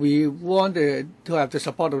 We want to have the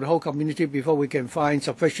support of the whole community before we can find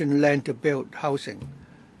sufficient land to build housing.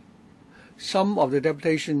 Some of the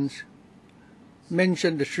deputations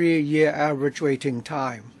mentioned the 3-year average waiting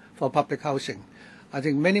time for public housing. I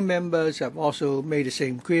think many members have also made the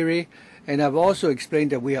same query, and I've also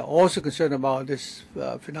explained that we are also concerned about this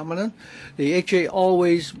phenomenon. The HA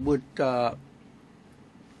always would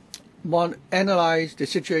analyze the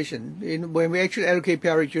situation. When we actually allocate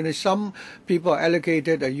PRH units, some people are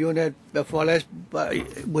allocated a unit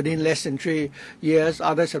within less than 3 years.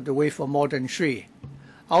 Others have to wait for more than 3.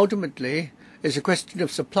 Ultimately, it's a question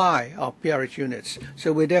of supply of PRH units.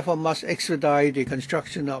 So we therefore must expedite the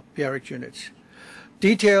construction of PRH units.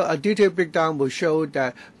 A detailed breakdown will show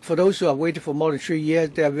that for those who have waited for more than 3 years,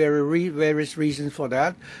 there are various reasons for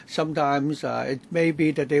that. Sometimes it may be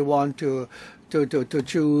that they want to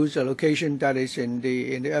choose a location that is in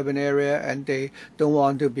the urban area, and they don't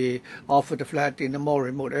want to be offered a flat in a more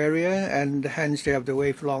remote area, and hence they have to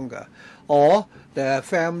wait longer. Or the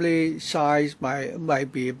family size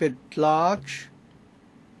might be a bit large,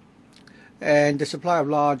 and the supply of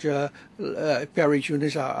larger PRH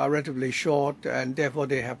units are relatively short, and therefore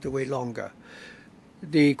they have to wait longer.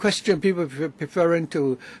 The question people preferring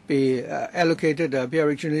to be allocated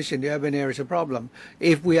PRH units in the urban area is a problem.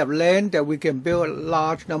 If we have land that we can build a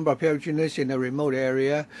large number of PRH units in a remote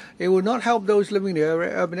area, it will not help those living in the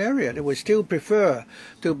urban area. They would still prefer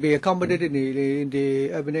to be accommodated in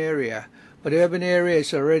the urban area, but the urban area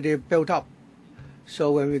is already built up.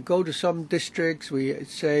 So when we go to some districts, we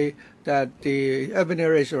say that the urban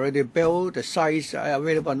area is already built, the sites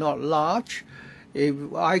available are not large. If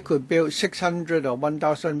I could build 600 or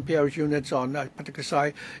 1,000 PRH units on a particular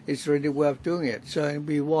site, it's really worth doing it. So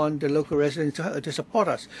we want the local residents to support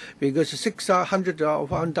us, because 600 or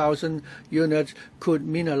 1,000 units could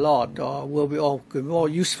mean a lot, or will be more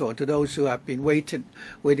useful to those who have been waiting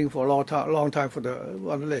for a long time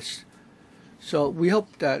on the list. So we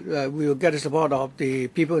hope that we will get the support of the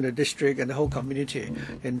people in the district and the whole community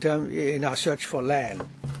in our search for land.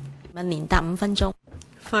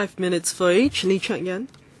 5 minutes for each. Lee Chuk-yan.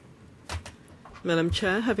 Madam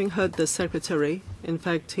Chair, having heard the Secretary, in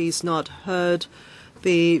fact, he's not heard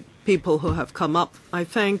the people who have come up. I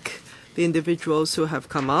thank the individuals who have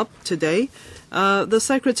come up today. The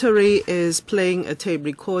Secretary is playing a tape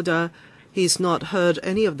recorder. He's not heard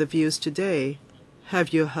any of the views today.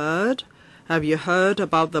 Have you heard? Have you heard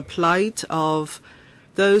about the plight of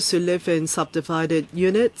those who live in subdivided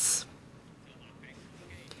units?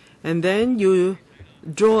 And then you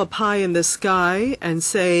draw a pie in the sky and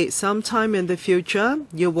say, sometime in the future,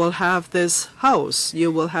 you will have this house,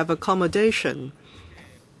 you will have accommodation.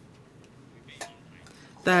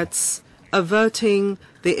 That's averting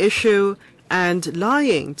the issue and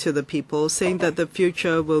lying to the people, saying that the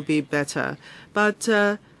future will be better. But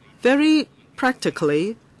very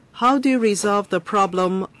practically, how do you resolve the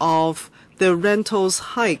problem of the rentals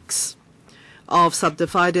hikes of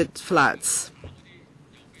subdivided flats?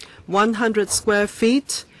 100 square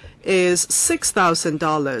feet is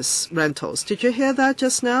 $6,000 rentals. Did you hear that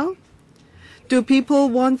just now? Do people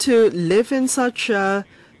want to live in such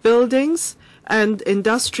buildings and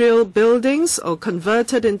industrial buildings or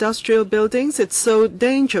converted industrial buildings? It's so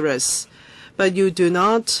dangerous. But you do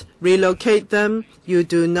not relocate them. You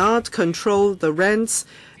do not control the rents.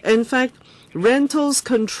 In fact, rentals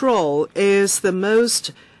control is the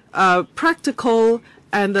most practical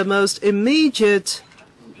and the most immediate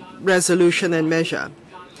resolution and measure.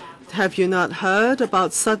 Have you not heard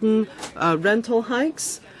about sudden rental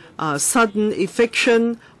hikes, sudden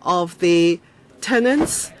eviction of the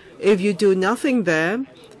tenants? If you do nothing there,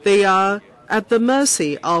 they are at the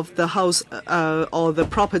mercy of the house or the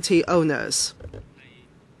property owners.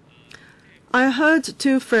 I heard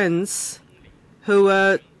two friends who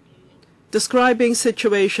were describing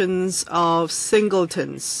situations of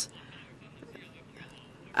singletons,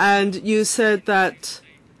 and you said that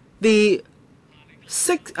the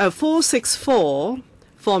 464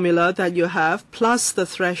 formula that you have, plus the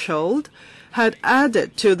threshold, had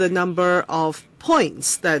added to the number of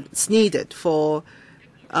points that's needed for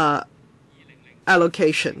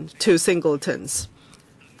allocation to singletons.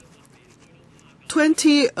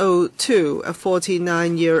 2002, a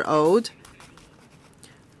 49-year-old,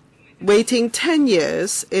 waiting 10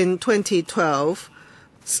 years in 2012,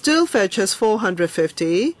 still fetches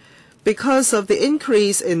 450. Because of the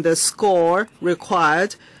increase in the score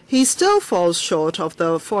required, he still falls short of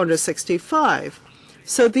the 465.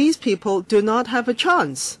 So these people do not have a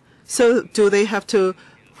chance. So do they have to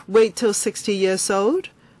wait till 60 years old?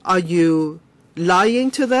 Are you lying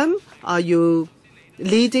to them? Are you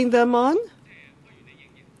leading them on?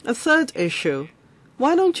 A third issue.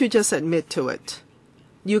 Why don't you just admit to it?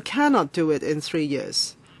 You cannot do it in 3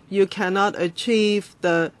 years. You cannot achieve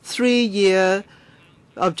the 3-year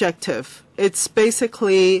objective. It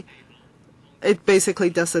basically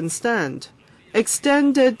doesn't stand.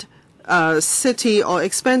 Extended city or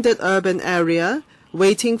expanded urban area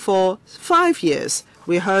waiting for 5 years.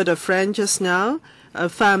 We heard a friend just now, a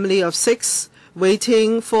family of 6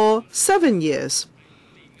 waiting for 7 years.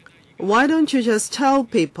 Why don't you just tell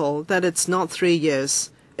people that it's not 3 years?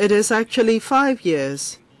 It is actually 5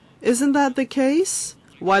 years. Isn't that the case?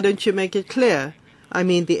 Why don't you make it clear? I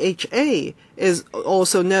mean, the HA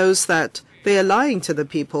also knows that they are lying to the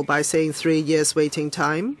people by saying 3 years waiting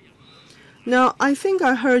time. Now, I think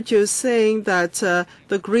I heard you saying that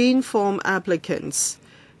the green form applicants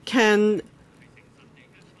can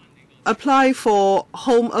apply for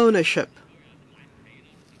home ownership.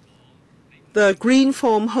 The green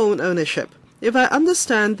form home ownership. If I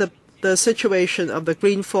understand the situation of the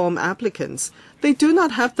green form applicants, they do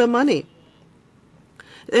not have the money.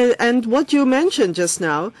 And what you mentioned just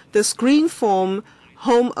now, this green form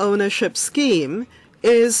home ownership scheme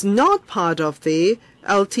is not part of the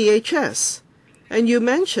LTHS. And you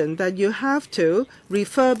mentioned that you have to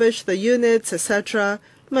refurbish the units, etc.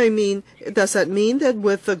 I mean, does that mean that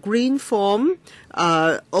with the green form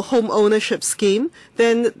home ownership scheme,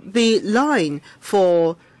 then the line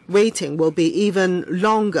for waiting will be even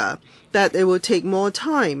longer, that it will take more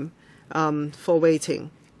time for waiting?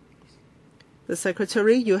 The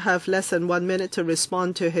Secretary, you have less than 1 minute to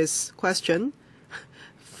respond to his question.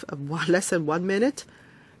 Less than 1 minute?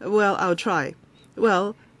 Well, I'll try.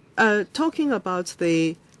 Well, talking about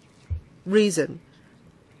the reason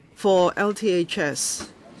for LTHS,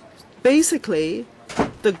 basically,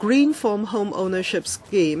 the green form home ownership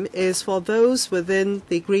scheme is for those within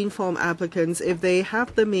the green form applicants. If they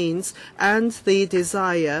have the means and the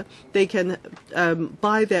desire, they can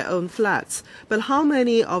buy their own flats. But how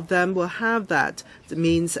many of them will have that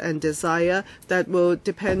means and desire? That will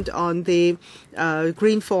depend on the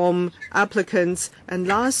green form applicants. And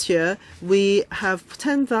last year, we have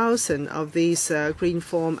 10,000 of these green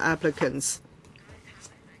form applicants.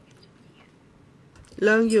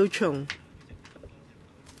 Leung Yu-chung.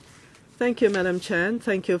 Thank you, Madam Chair.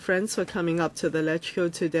 Thank you, friends, for coming up to the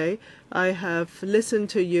LegCo today. I have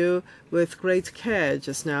listened to you with great care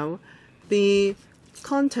just now. The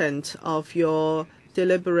content of your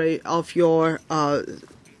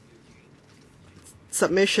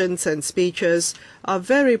submissions and speeches are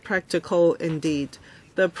very practical indeed.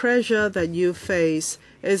 The pressure that you face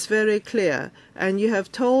is very clear, and you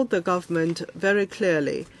have told the government very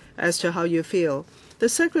clearly as to how you feel. The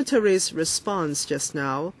Secretary's response just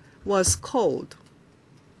now was cold.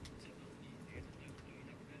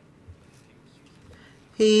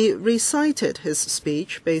 He recited his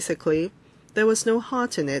speech, basically. There was no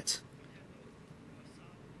heart in it.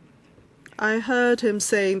 I heard him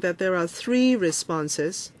saying that there are 3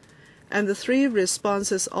 responses, and the 3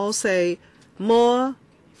 responses all say more,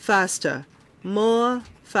 faster,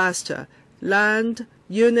 land,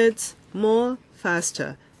 units, more,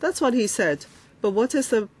 faster. That's what he said. But what is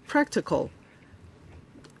the practical?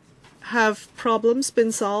 Have problems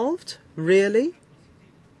been solved? Really?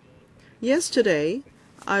 Yesterday,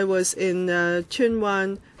 I was in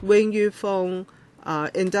Chunwan Wing-yee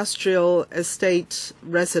industrial estate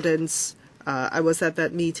residence. I was at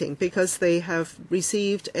that meeting because they have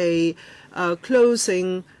received a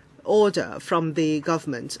closing order from the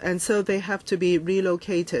government, and so they have to be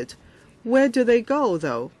relocated. Where do they go,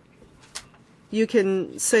 though? You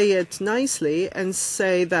can say it nicely and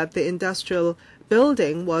say that the industrial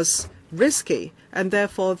building was risky, and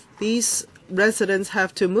therefore these residents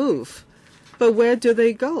have to move. But where do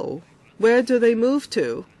they go? Where do they move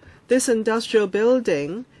to? This industrial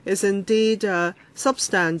building is indeed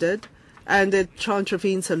substandard, and it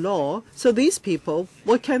contravenes the law. So these people,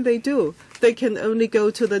 what can they do? They can only go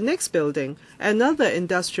to the next building, another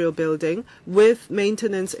industrial building with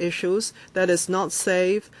maintenance issues that is not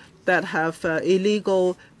safe, that have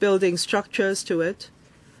illegal building structures to it.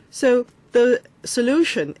 So the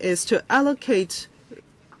solution is to allocate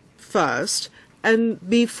first and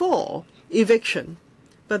before eviction.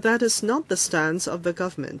 But that is not the stance of the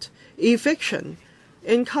government. Eviction,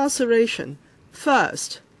 incarceration,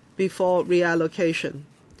 first before reallocation.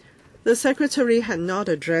 The Secretary had not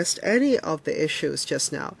addressed any of the issues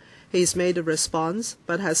just now. He's made a response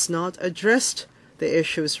but has not addressed the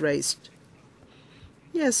issues raised.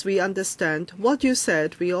 Yes, we understand. What you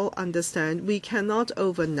said, we all understand. We cannot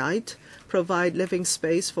overnight provide living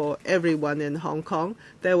space for everyone in Hong Kong.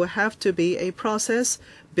 There will have to be a process,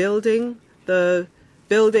 building the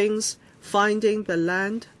buildings, finding the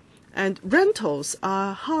land, and rentals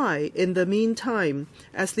are high in the meantime.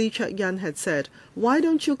 As Lee Cheuk-yan had said, why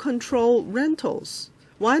don't you control rentals?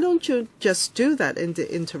 Why don't you just do that in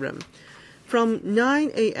the interim? From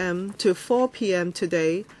 9 a.m. to 4 p.m.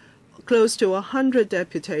 today, close to 100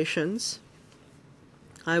 deputations.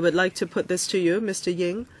 I would like to put this to you, Mr.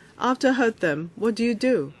 Ying. After heard them, what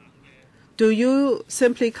do? Do you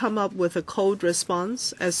simply come up with a cold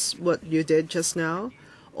response as what you did just now?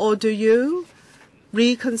 Or do you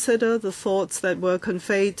reconsider the thoughts that were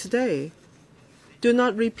conveyed today? Do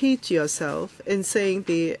not repeat yourself in saying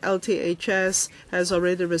the LTHS has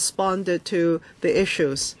already responded to the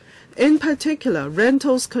issues. In particular,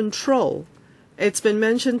 rentals control. It's been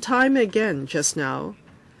mentioned time again just now.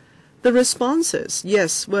 The responses,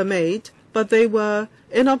 yes, were made, but they were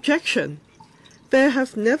in objection. There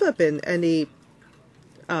have never been any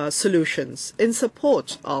solutions in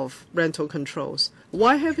support of rental controls.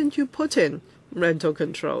 Why haven't you put in rental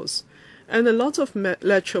controls? And a lot of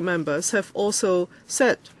LETRO members have also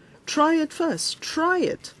said, try it first, try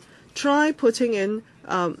it. Try putting in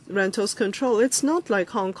rentals control. It's not like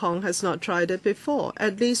Hong Kong has not tried it before,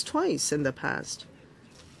 at least twice in the past.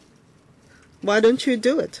 Why don't you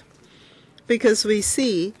do it? Because we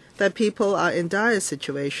see that people are in dire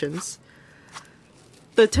situations.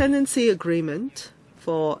 The tenancy agreement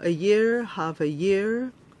for a year, half a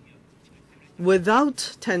year,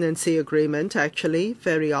 without tenancy agreement, actually,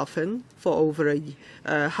 very often, for over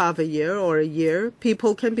half a year or a year,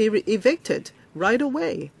 people can be evicted right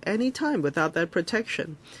away, any time, without that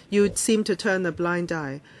protection. You seem to turn a blind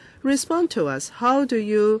eye. Respond to us. How do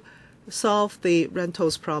you solve the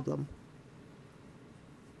rentals problem?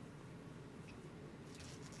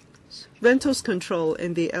 Rentals control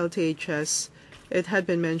in the LTHS, it had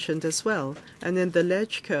been mentioned as well. And in the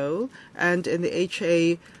LegCo and in the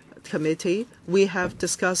HA committee, we have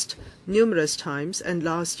discussed numerous times, and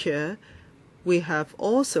last year we have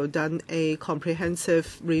also done a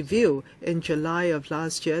comprehensive review. In July of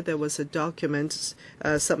last year, there was a document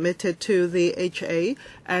submitted to the HA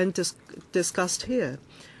and discussed here.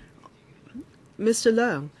 Mr.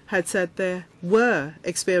 Leung had said there were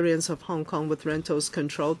experience of Hong Kong with rentals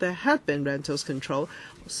control. There had been rentals control,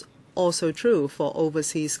 also true for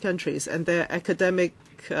overseas countries, and their academic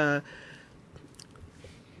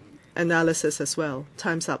analysis as well.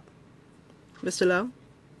 Time's up. Mr. Leung?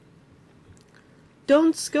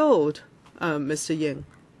 Don't scold Mr. Ying.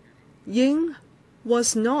 Ying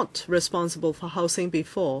was not responsible for housing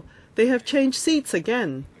before. They have changed seats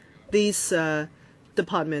again, these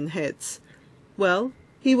department heads. Well,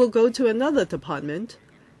 he will go to another department,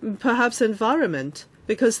 perhaps environment,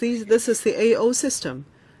 because this is the AO system.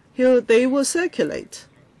 They will circulate.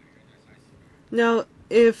 Now,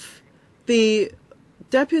 if the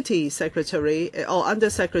deputy secretary or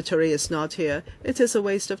undersecretary is not here, it is a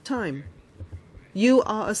waste of time. You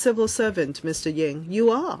are a civil servant, Mr. Ying.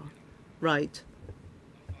 You are, right?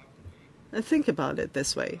 And think about it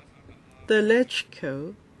this way. The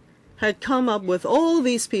LegCo had come up with all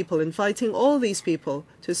these people, inviting all these people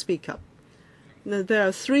to speak up. Now, there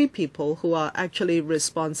are 3 people who are actually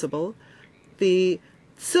responsible. The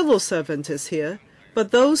civil servant is here,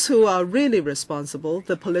 but those who are really responsible,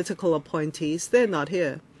 the political appointees, they're not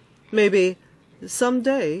here. Maybe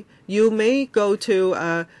someday you may go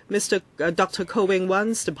to Dr. Ko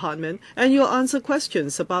Wing-wan's department and you'll answer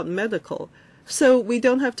questions about medical, so we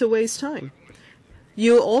don't have to waste time.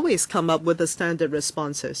 You always come up with the standard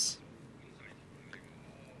responses.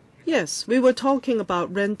 Yes, we were talking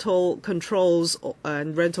about rental controls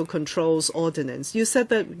and rental controls ordinance. You said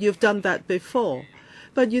that you've done that before.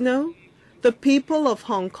 But you know, the people of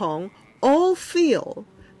Hong Kong all feel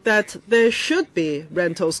that there should be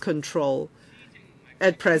rentals control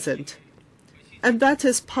at present. And that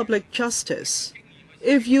is public justice.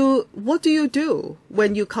 What do you do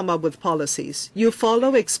when you come up with policies? You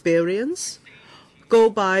follow experience, go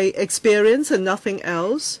by experience and nothing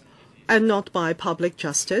else, and not by public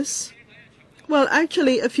justice? Well,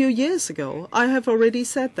 actually, a few years ago, I have already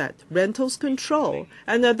said that. Rentals control.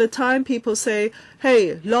 And at the time, people say,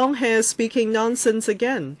 hey, long hair speaking nonsense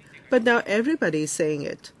again. But now everybody's saying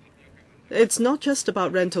it. It's not just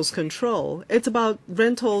about rentals control. It's about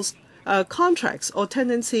rentals contracts or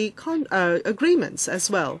tenancy agreements as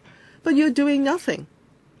well. But you're doing nothing.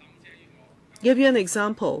 Give you an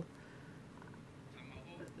example.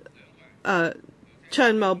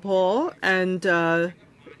 Chen Mao-po and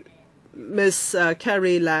Ms.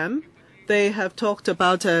 Carrie Lam, they have talked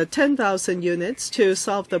about 10,000 units to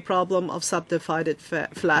solve the problem of subdivided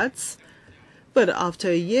flats. But after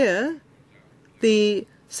a year, the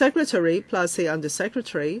secretary plus the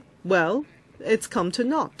undersecretary, well, it's come to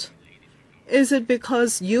naught. Is it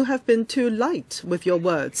because you have been too light with your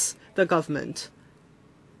words, the government?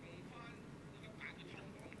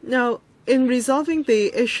 Now, in resolving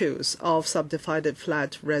the issues of subdivided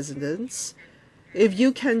flat residents, if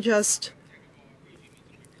you can just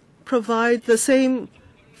provide the same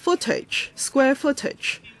footage, square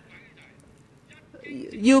footage,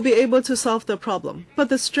 you'll be able to solve the problem. But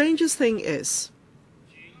the strangest thing is,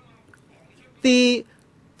 the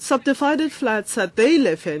subdivided flats that they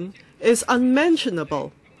live in is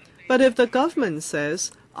unmentionable. But if the government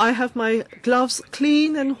says, I have my gloves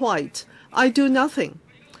clean and white, I do nothing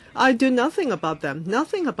about them,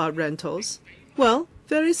 nothing about rentals, well,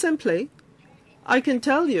 very simply, I can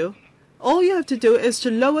tell you, all you have to do is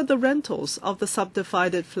to lower the rentals of the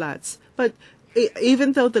subdivided flats. But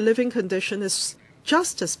even though the living condition is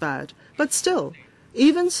just as bad, but still,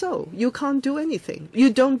 even so, you can't do anything.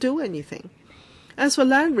 You don't do anything. As for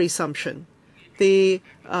land resumption, the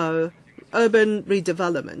urban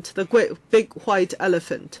redevelopment, the big white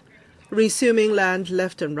elephant, resuming land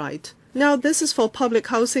left and right. Now, this is for public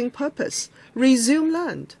housing purpose. Resume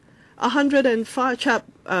land. 105, cap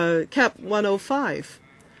 105.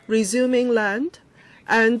 Resuming land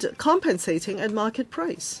and compensating at market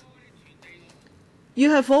price. You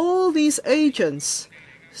have all these agents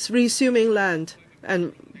resuming land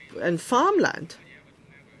and farmland.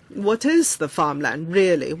 What is the farmland,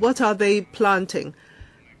 really? What are they planting?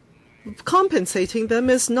 Compensating them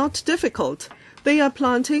is not difficult. They are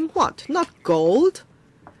planting what? Not gold.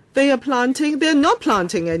 They're not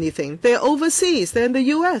planting anything. They're overseas. They're in the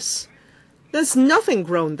U.S. There's nothing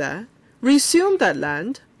grown there. Resume that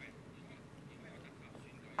land.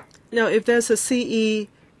 Now, if there's a CE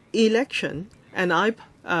election and I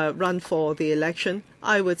run for the election,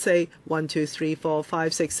 I would say 1, 2, 3, 4,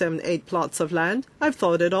 5, 6, 7, 8 plots of land. I've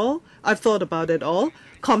thought about it all.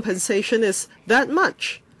 Compensation is that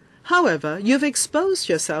much. However, you've exposed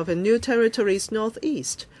yourself in New Territories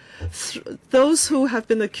Northeast. Those who have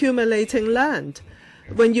been accumulating land,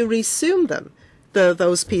 when you resume them,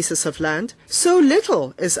 those pieces of land, so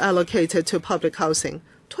little is allocated to public housing.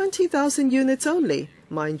 20,000 units only,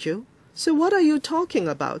 mind you. So what are you talking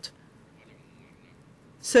about?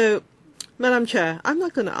 So, Madam Chair, I'm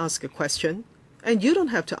not going to ask a question, and you don't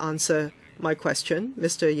have to answer my question,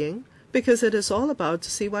 Mr. Ying, because it is all about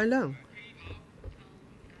CY Leung.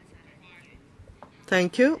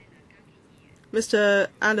 Thank you. Mr.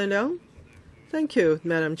 Alan Leung. Thank you,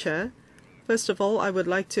 Madam Chair. First of all, I would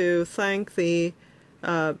like to thank the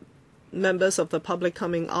members of the public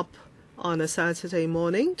coming up on a Saturday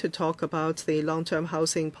morning to talk about the long-term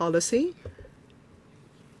housing policy.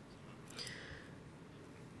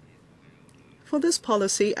 For this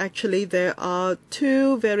policy, actually, there are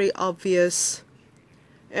two very obvious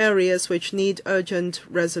areas which need urgent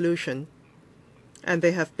resolution, and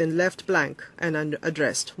they have been left blank and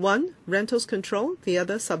unaddressed. One, rentals control, the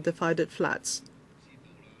other, subdivided flats.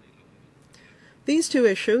 These two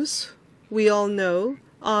issues, we all know,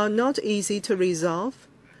 are not easy to resolve,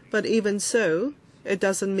 but even so, it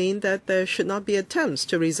doesn't mean that there should not be attempts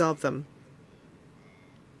to resolve them.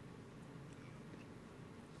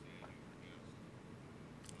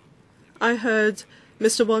 I heard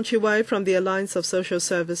Mr. Wong Chi-wai from the Alliance of Social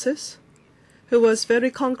Services, who was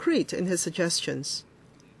very concrete in his suggestions.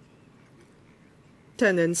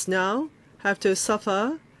 Tenants now have to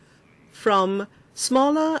suffer from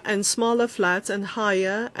smaller and smaller flats and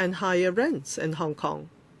higher rents in Hong Kong.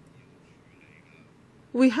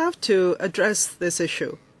 We have to address this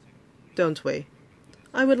issue, don't we?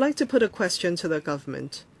 I would like to put a question to the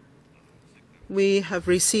government. We have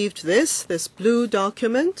received this blue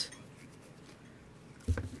document.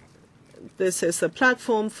 This is a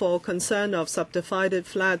platform for concern of subdivided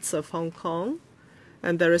flats of Hong Kong,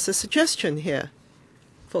 and there is a suggestion here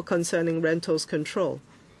for concerning rentals control.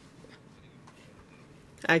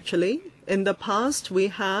 Actually, in the past, we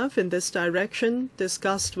have, in this direction,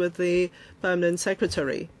 discussed with the Permanent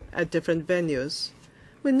Secretary at different venues.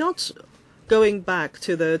 We're not going back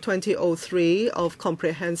to the 2003 of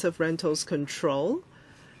comprehensive rentals control.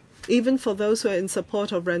 Even for those who are in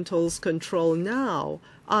support of rentals control now,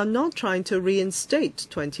 are not trying to reinstate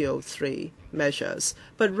 2003 measures,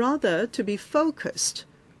 but rather to be focused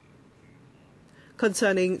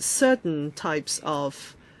concerning certain types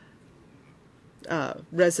of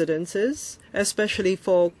residences, especially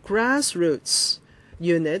for grassroots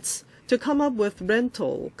units, to come up with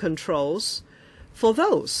rental controls for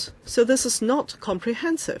those. So this is not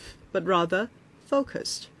comprehensive, but rather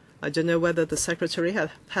focused. I don't know whether the Secretary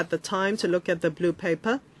had the time to look at the blue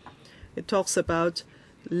paper. It talks about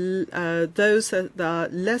those that are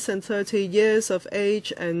less than 30 years of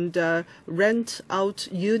age and rent out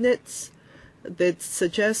units. That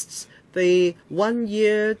suggests the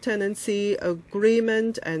 1-year tenancy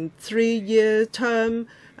agreement and 3-year term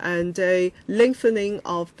and a lengthening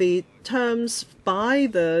of the terms by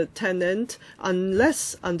the tenant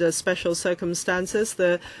unless under special circumstances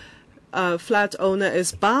the flat owner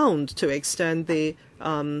is bound to extend the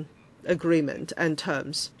agreement and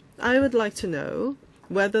terms. I would like to know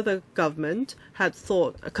whether the government had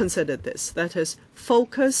considered this, that is,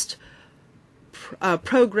 focused,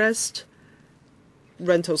 progressed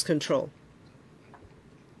rentals control.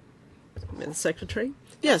 Mr. Secretary?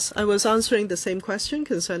 Yes, I was answering the same question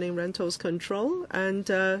concerning rentals control, and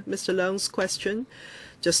Mr. Leung's question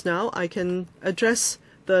just now. I can address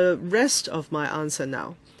the rest of my answer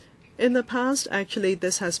now. In the past, actually,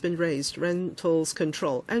 this has been raised, rentals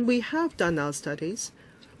control, and we have done our studies.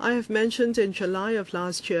 I have mentioned in July of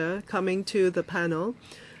last year, coming to the panel,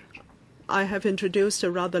 I have introduced a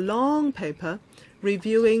rather long paper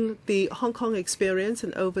reviewing the Hong Kong experience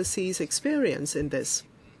and overseas experience in this.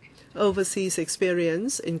 Overseas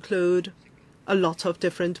experience include a lot of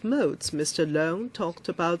different modes. Mr. Leung talked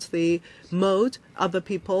about the mode other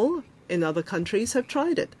people in other countries have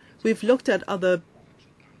tried it. We've looked at other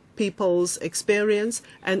people's experience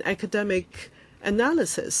and academic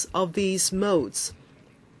analysis of these modes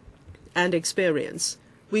and experience.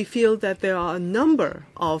 We feel that there are a number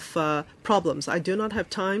of problems. I do not have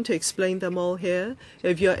time to explain them all here.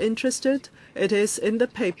 If you're interested, it is in the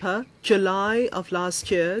paper, July of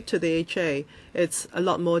last year to the HA. It's a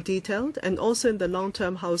lot more detailed. And also in the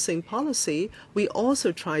long-term housing policy, we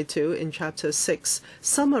also try to, in Chapter 6,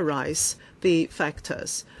 summarize the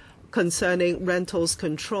factors concerning rentals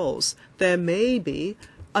controls. There may be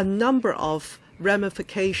a number of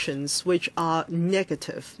ramifications which are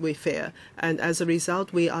negative, we fear, and as a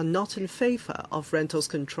result, we are not in favor of rentals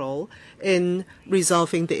control in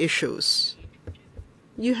resolving the issues.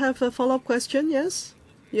 You have a follow-up question, yes?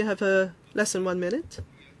 You have less than 1 minute.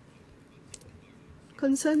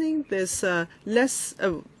 Concerning this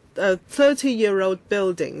 30-year-old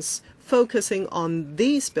buildings, focusing on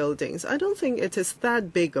these buildings, I don't think it is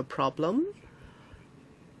that big a problem.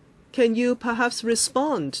 Can you perhaps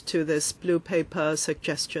respond to this blue paper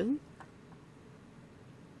suggestion,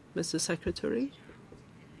 Mr. Secretary?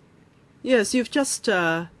 Yes, you've just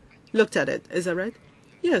looked at it, is that right?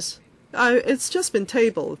 Yes, it's just been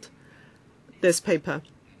tabled, this paper.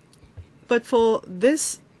 But for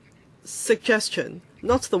this suggestion,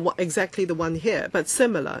 not exactly the one here, but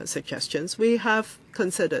similar suggestions, we have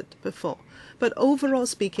considered before. But overall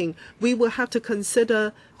speaking, we will have to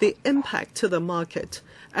consider the impact to the market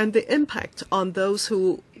and the impact on those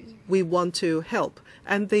who we want to help.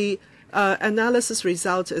 And the analysis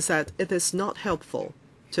result is that it is not helpful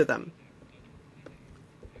to them.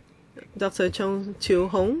 Dr. Chung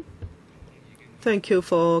Chiu-hong, thank you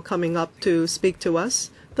for coming up to speak to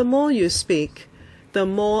us. The more you speak, the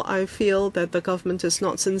more I feel that the government is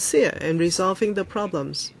not sincere in resolving the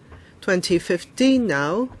problems. 2015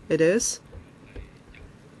 now, it is.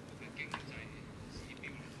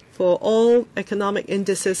 For all economic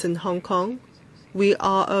indices in Hong Kong, we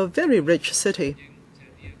are a very rich city.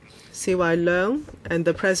 C.Y. Leung and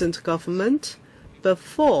the present government,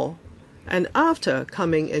 before and after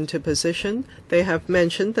coming into position, they have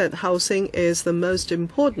mentioned that housing is the most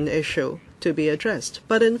important issue to be addressed.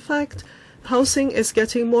 But in fact, housing is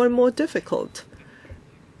getting more and more difficult.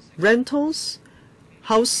 Rentals,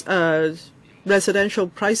 residential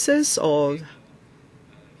prices or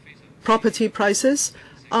property prices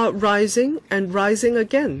are rising and rising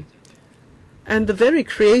again. And the very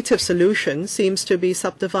creative solution seems to be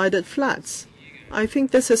subdivided flats. I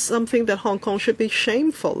think this is something that Hong Kong should be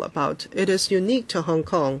shameful about. It is unique to Hong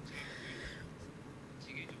Kong.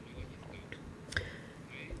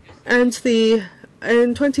 And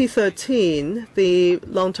in 2013, the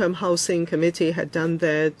Long-Term Housing Committee had done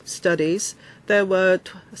their studies. There were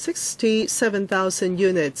 67,000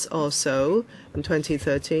 units or so in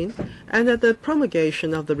 2013. And at the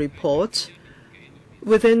promulgation of the report,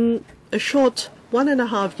 within a short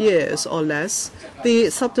 1.5 years or less, the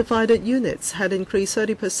subdivided units had increased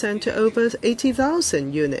 30% to over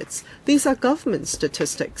 80,000 units. These are government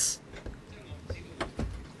statistics.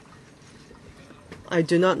 I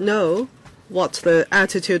do not know what the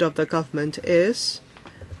attitude of the government is.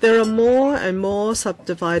 There are more and more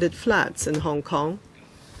subdivided flats in Hong Kong,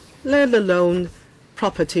 let alone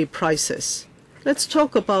property prices. Let's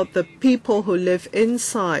talk about the people who live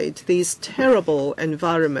inside these terrible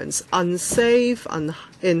environments, unsafe,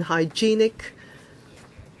 unhygienic.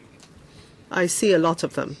 I see a lot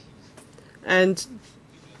of them. And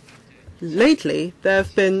lately, there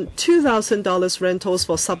have been $2,000 rentals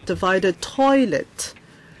for subdivided toilet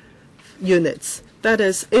units. That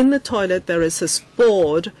is, in the toilet, there is a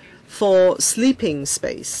board for sleeping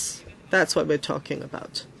space. That's what we're talking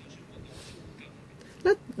about.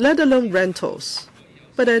 Let alone rentals.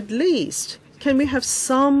 But at least, can we have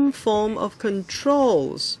some form of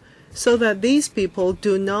controls so that these people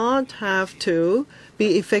do not have to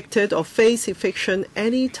be evicted or face eviction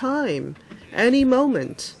any time, any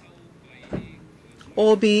moment,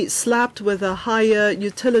 or be slapped with a higher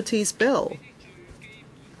utilities bill.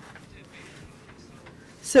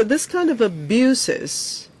 So this kind of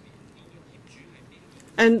abuses,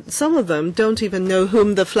 and some of them don't even know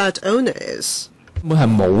whom the flat owner is.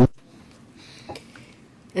 And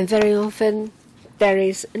very often, there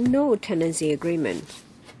is no tenancy agreement.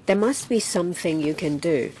 There must be something you can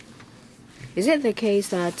do. Is it the case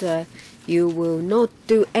that you will not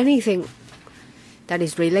do anything that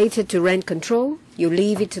is related to rent control? You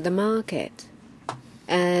leave it to the market.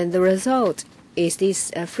 And the result is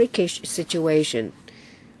this freakish situation.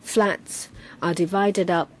 Flats are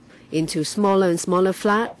divided up into smaller and smaller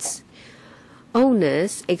flats.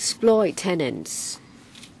 Owners exploit tenants.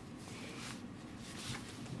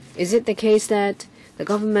 Is it the case that the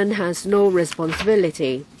government has no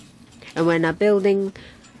responsibility? And when a building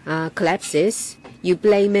collapses, you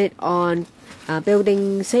blame it on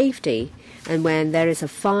building safety. And when there is a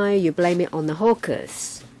fire, you blame it on the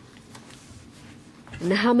hawkers.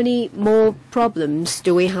 And how many more problems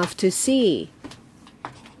do we have to see?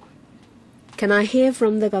 Can I hear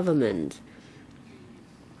from the government?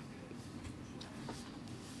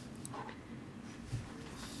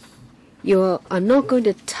 You are not going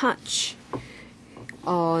to touch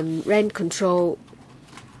on rent control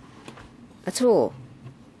at all.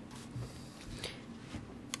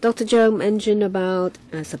 Dr. Chung mentioned about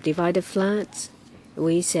subdivided flats.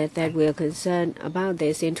 We said that we are concerned about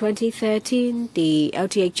this. In 2013, the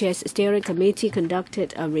LTHS Steering Committee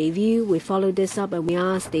conducted a review. We followed this up and we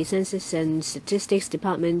asked the Census and Statistics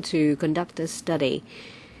Department to conduct a study.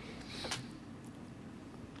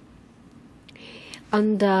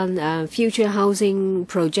 Under future housing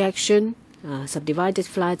projection, subdivided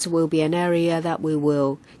flats will be an area that we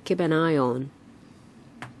will keep an eye on.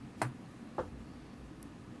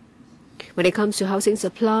 When it comes to housing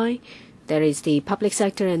supply, there is the public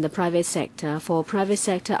sector and the private sector. For private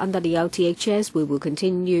sector, under the LTHS, we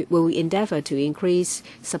will endeavor to increase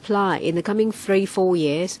supply in the coming 3-4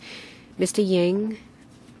 years. Mr. Ying,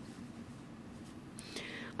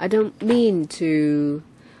 I don't mean to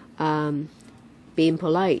be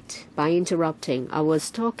impolite by interrupting. I was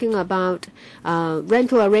talking about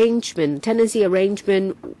rental arrangement, tenancy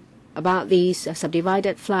arrangement about these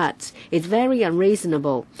subdivided flats. It's very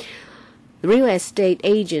unreasonable. Real estate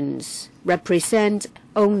agents represent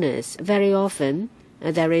owners very often.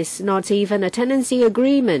 There is not even a tenancy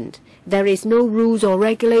agreement. There is no rules or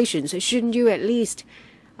regulations. Shouldn't you at least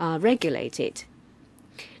regulate it?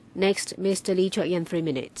 Next, Mr. Lee Chok-yen, 3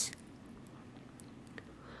 minutes.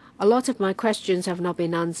 A lot of my questions have not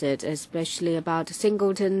been answered, especially about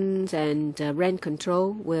singletons and rent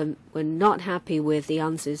control. We're not happy with the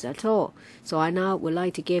answers at all. So I now would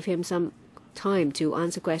like to give him some time to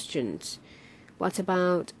answer questions. What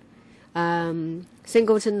about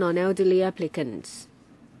singleton non-elderly applicants?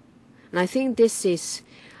 And I think this is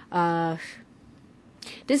a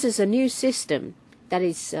new system that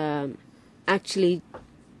is actually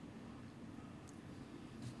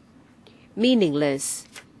meaningless.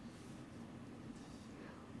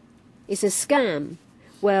 It's a scam.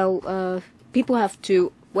 Well, people have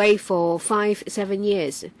to wait for 5-7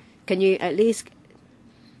 years. Can you at least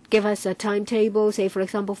give us a timetable, say, for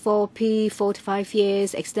example, 4 to 5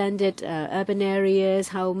 years, extended urban areas,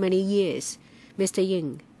 how many years? Mr.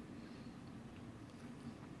 Ying.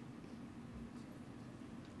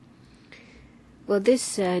 Well,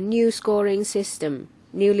 this new scoring system,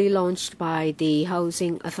 newly launched by the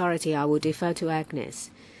Housing Authority, I will defer to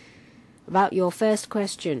Agnes. About your first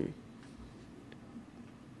question,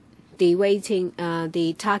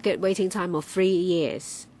 the target waiting time of 3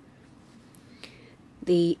 years.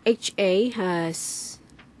 The HA has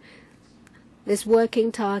this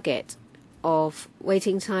working target of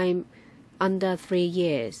waiting time under 3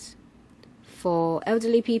 years. For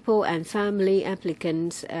elderly people and family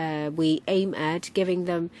applicants, we aim at giving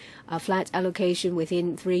them a flat allocation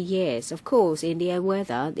within 3 years. Of course, in the end,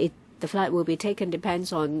 whether the flat will be taken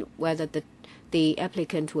depends on whether the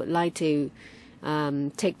applicant would like to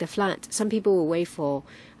take the flat. Some people will wait for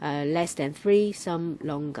less than 3, some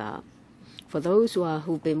longer. For those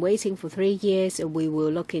who've been waiting for 3 years, we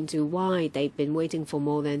will look into why they've been waiting for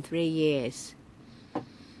more than 3 years.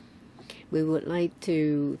 We would like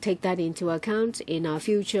to take that into account in our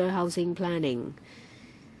future housing planning.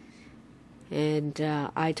 And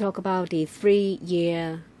I talk about the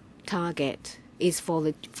 3-year target is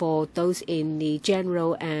for those in the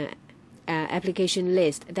general application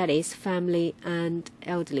list, that is family and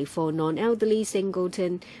elderly. For non-elderly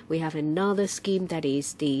singleton, we have another scheme that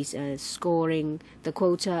is the scoring, the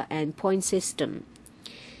quota and point system.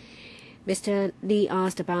 Mr. Lee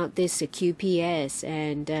asked about this QPS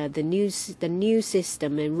and the new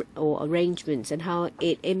system or arrangements and how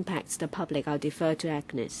it impacts the public. I'll defer to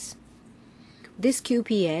Agnes. This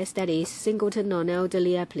QPS, that is singleton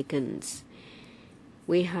non-elderly applicants,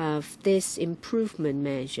 we have this improvement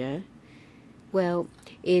measure. Well,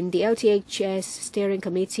 in the LTHS Steering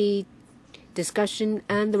Committee discussion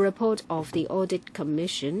and the report of the Audit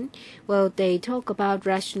Commission, well, they talk about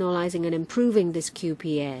rationalizing and improving this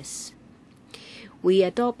QPS. We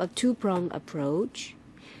adopt a two-pronged approach.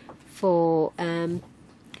 For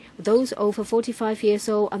those over 45 years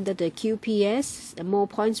old under the QPS, more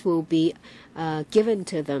points will be given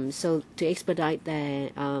to them, so to expedite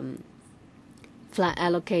their flat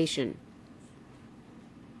allocation.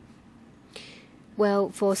 Well,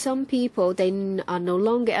 for some people, they are no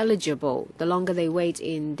longer eligible the longer they wait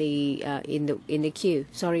in the queue.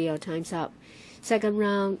 Sorry, your time's up. Second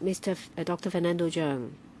round, Dr. Fernando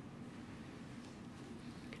Cheung.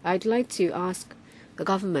 I'd like to ask the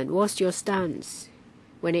government, what's your stance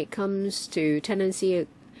when it comes to tenancy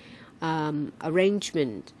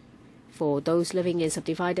arrangement for those living in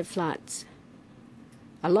subdivided flats?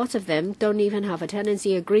 A lot of them don't even have a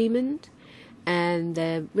tenancy agreement, and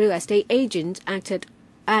the real estate agents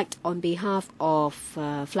act on behalf of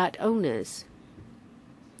flat owners.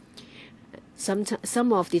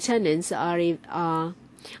 Some of the tenants are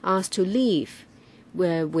asked to leave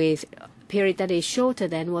with period that is shorter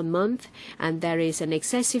than 1 month, and there is an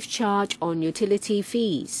excessive charge on utility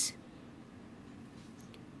fees.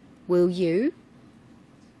 Will you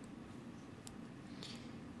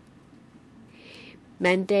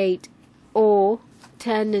mandate all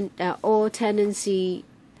tenancy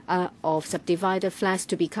of subdivided flats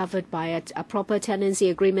to be covered by a proper tenancy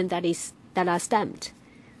agreement that are stamped?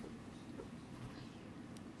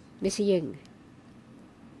 Mr. Ying.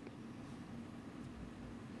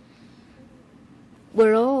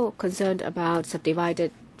 We're all concerned about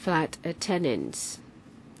subdivided flat tenants.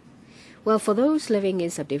 Well, for those living in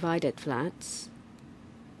subdivided flats,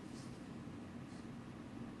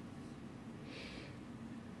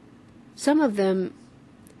 some of them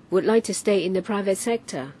would like to stay in the private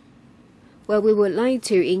sector. Well, we would like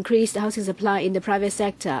to increase the housing supply in the private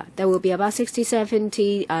sector. There will be about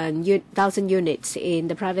 60,000 units in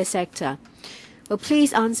the private sector. Well,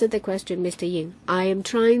 please answer the question, Mr. Ying. I am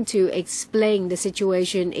trying to explain the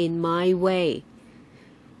situation in my way.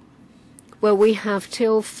 Well, we have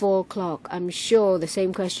till 4 o'clock. I'm sure the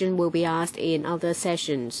same question will be asked in other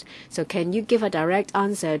sessions. So can you give a direct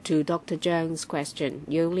answer to Dr. Cheung's question?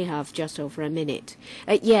 You only have just over a minute.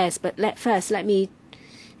 Yes, but first let me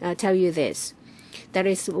tell you this. There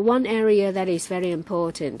is one area that is very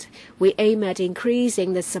important. We aim at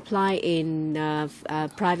increasing the supply in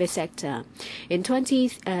private sector. In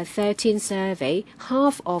 2013 survey,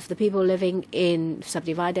 half of the people living in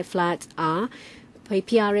subdivided flats are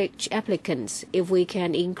PRH applicants. If we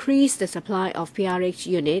can increase the supply of PRH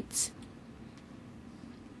units,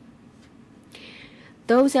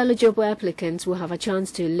 those eligible applicants will have a chance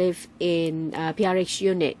to live in PRH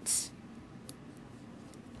units.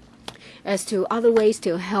 As to other ways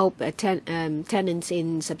to help tenants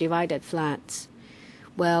in subdivided flats,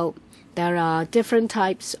 well, there are different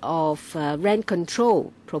types of rent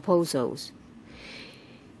control proposals.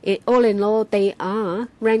 All in all, they are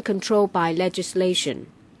rent control by legislation.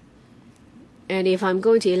 And if I'm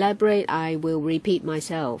going to elaborate, I will repeat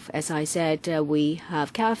myself. As I said, we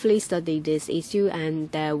have carefully studied this issue,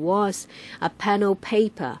 and there was a panel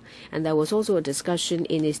paper, and there was also a discussion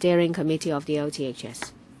in the steering committee of the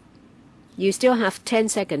LTHS. You still have 10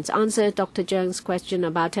 seconds. Answer Dr. Cheung's question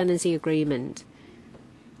about tenancy agreement.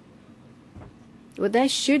 Well, there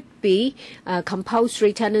should be a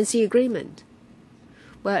compulsory tenancy agreement.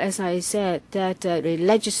 Well, as I said, that the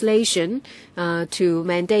legislation to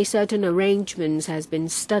mandate certain arrangements has been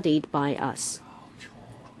studied by us.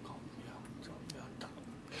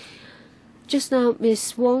 Just now,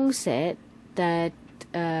 Ms. Wong said that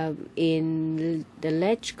in the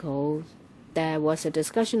LegCo, there was a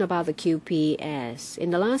discussion about the QPS.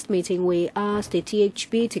 In the last meeting, we asked the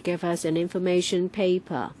THB to give us an information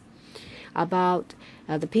paper about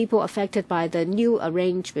the people affected by the new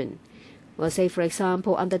arrangement. Well, say, for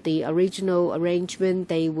example, under the original arrangement,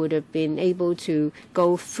 they would have been able to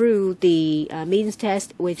go through the means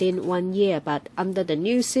test within 1 year. But under the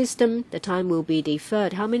new system, the time will be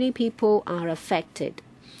deferred. How many people are affected?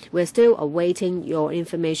 We're still awaiting your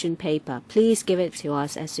information paper. Please give it to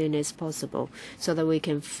us as soon as possible so that we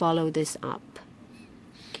can follow this up.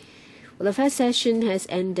 Well, the first session has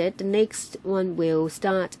ended. The next one will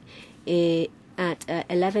start at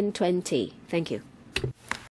 11:20. Thank you.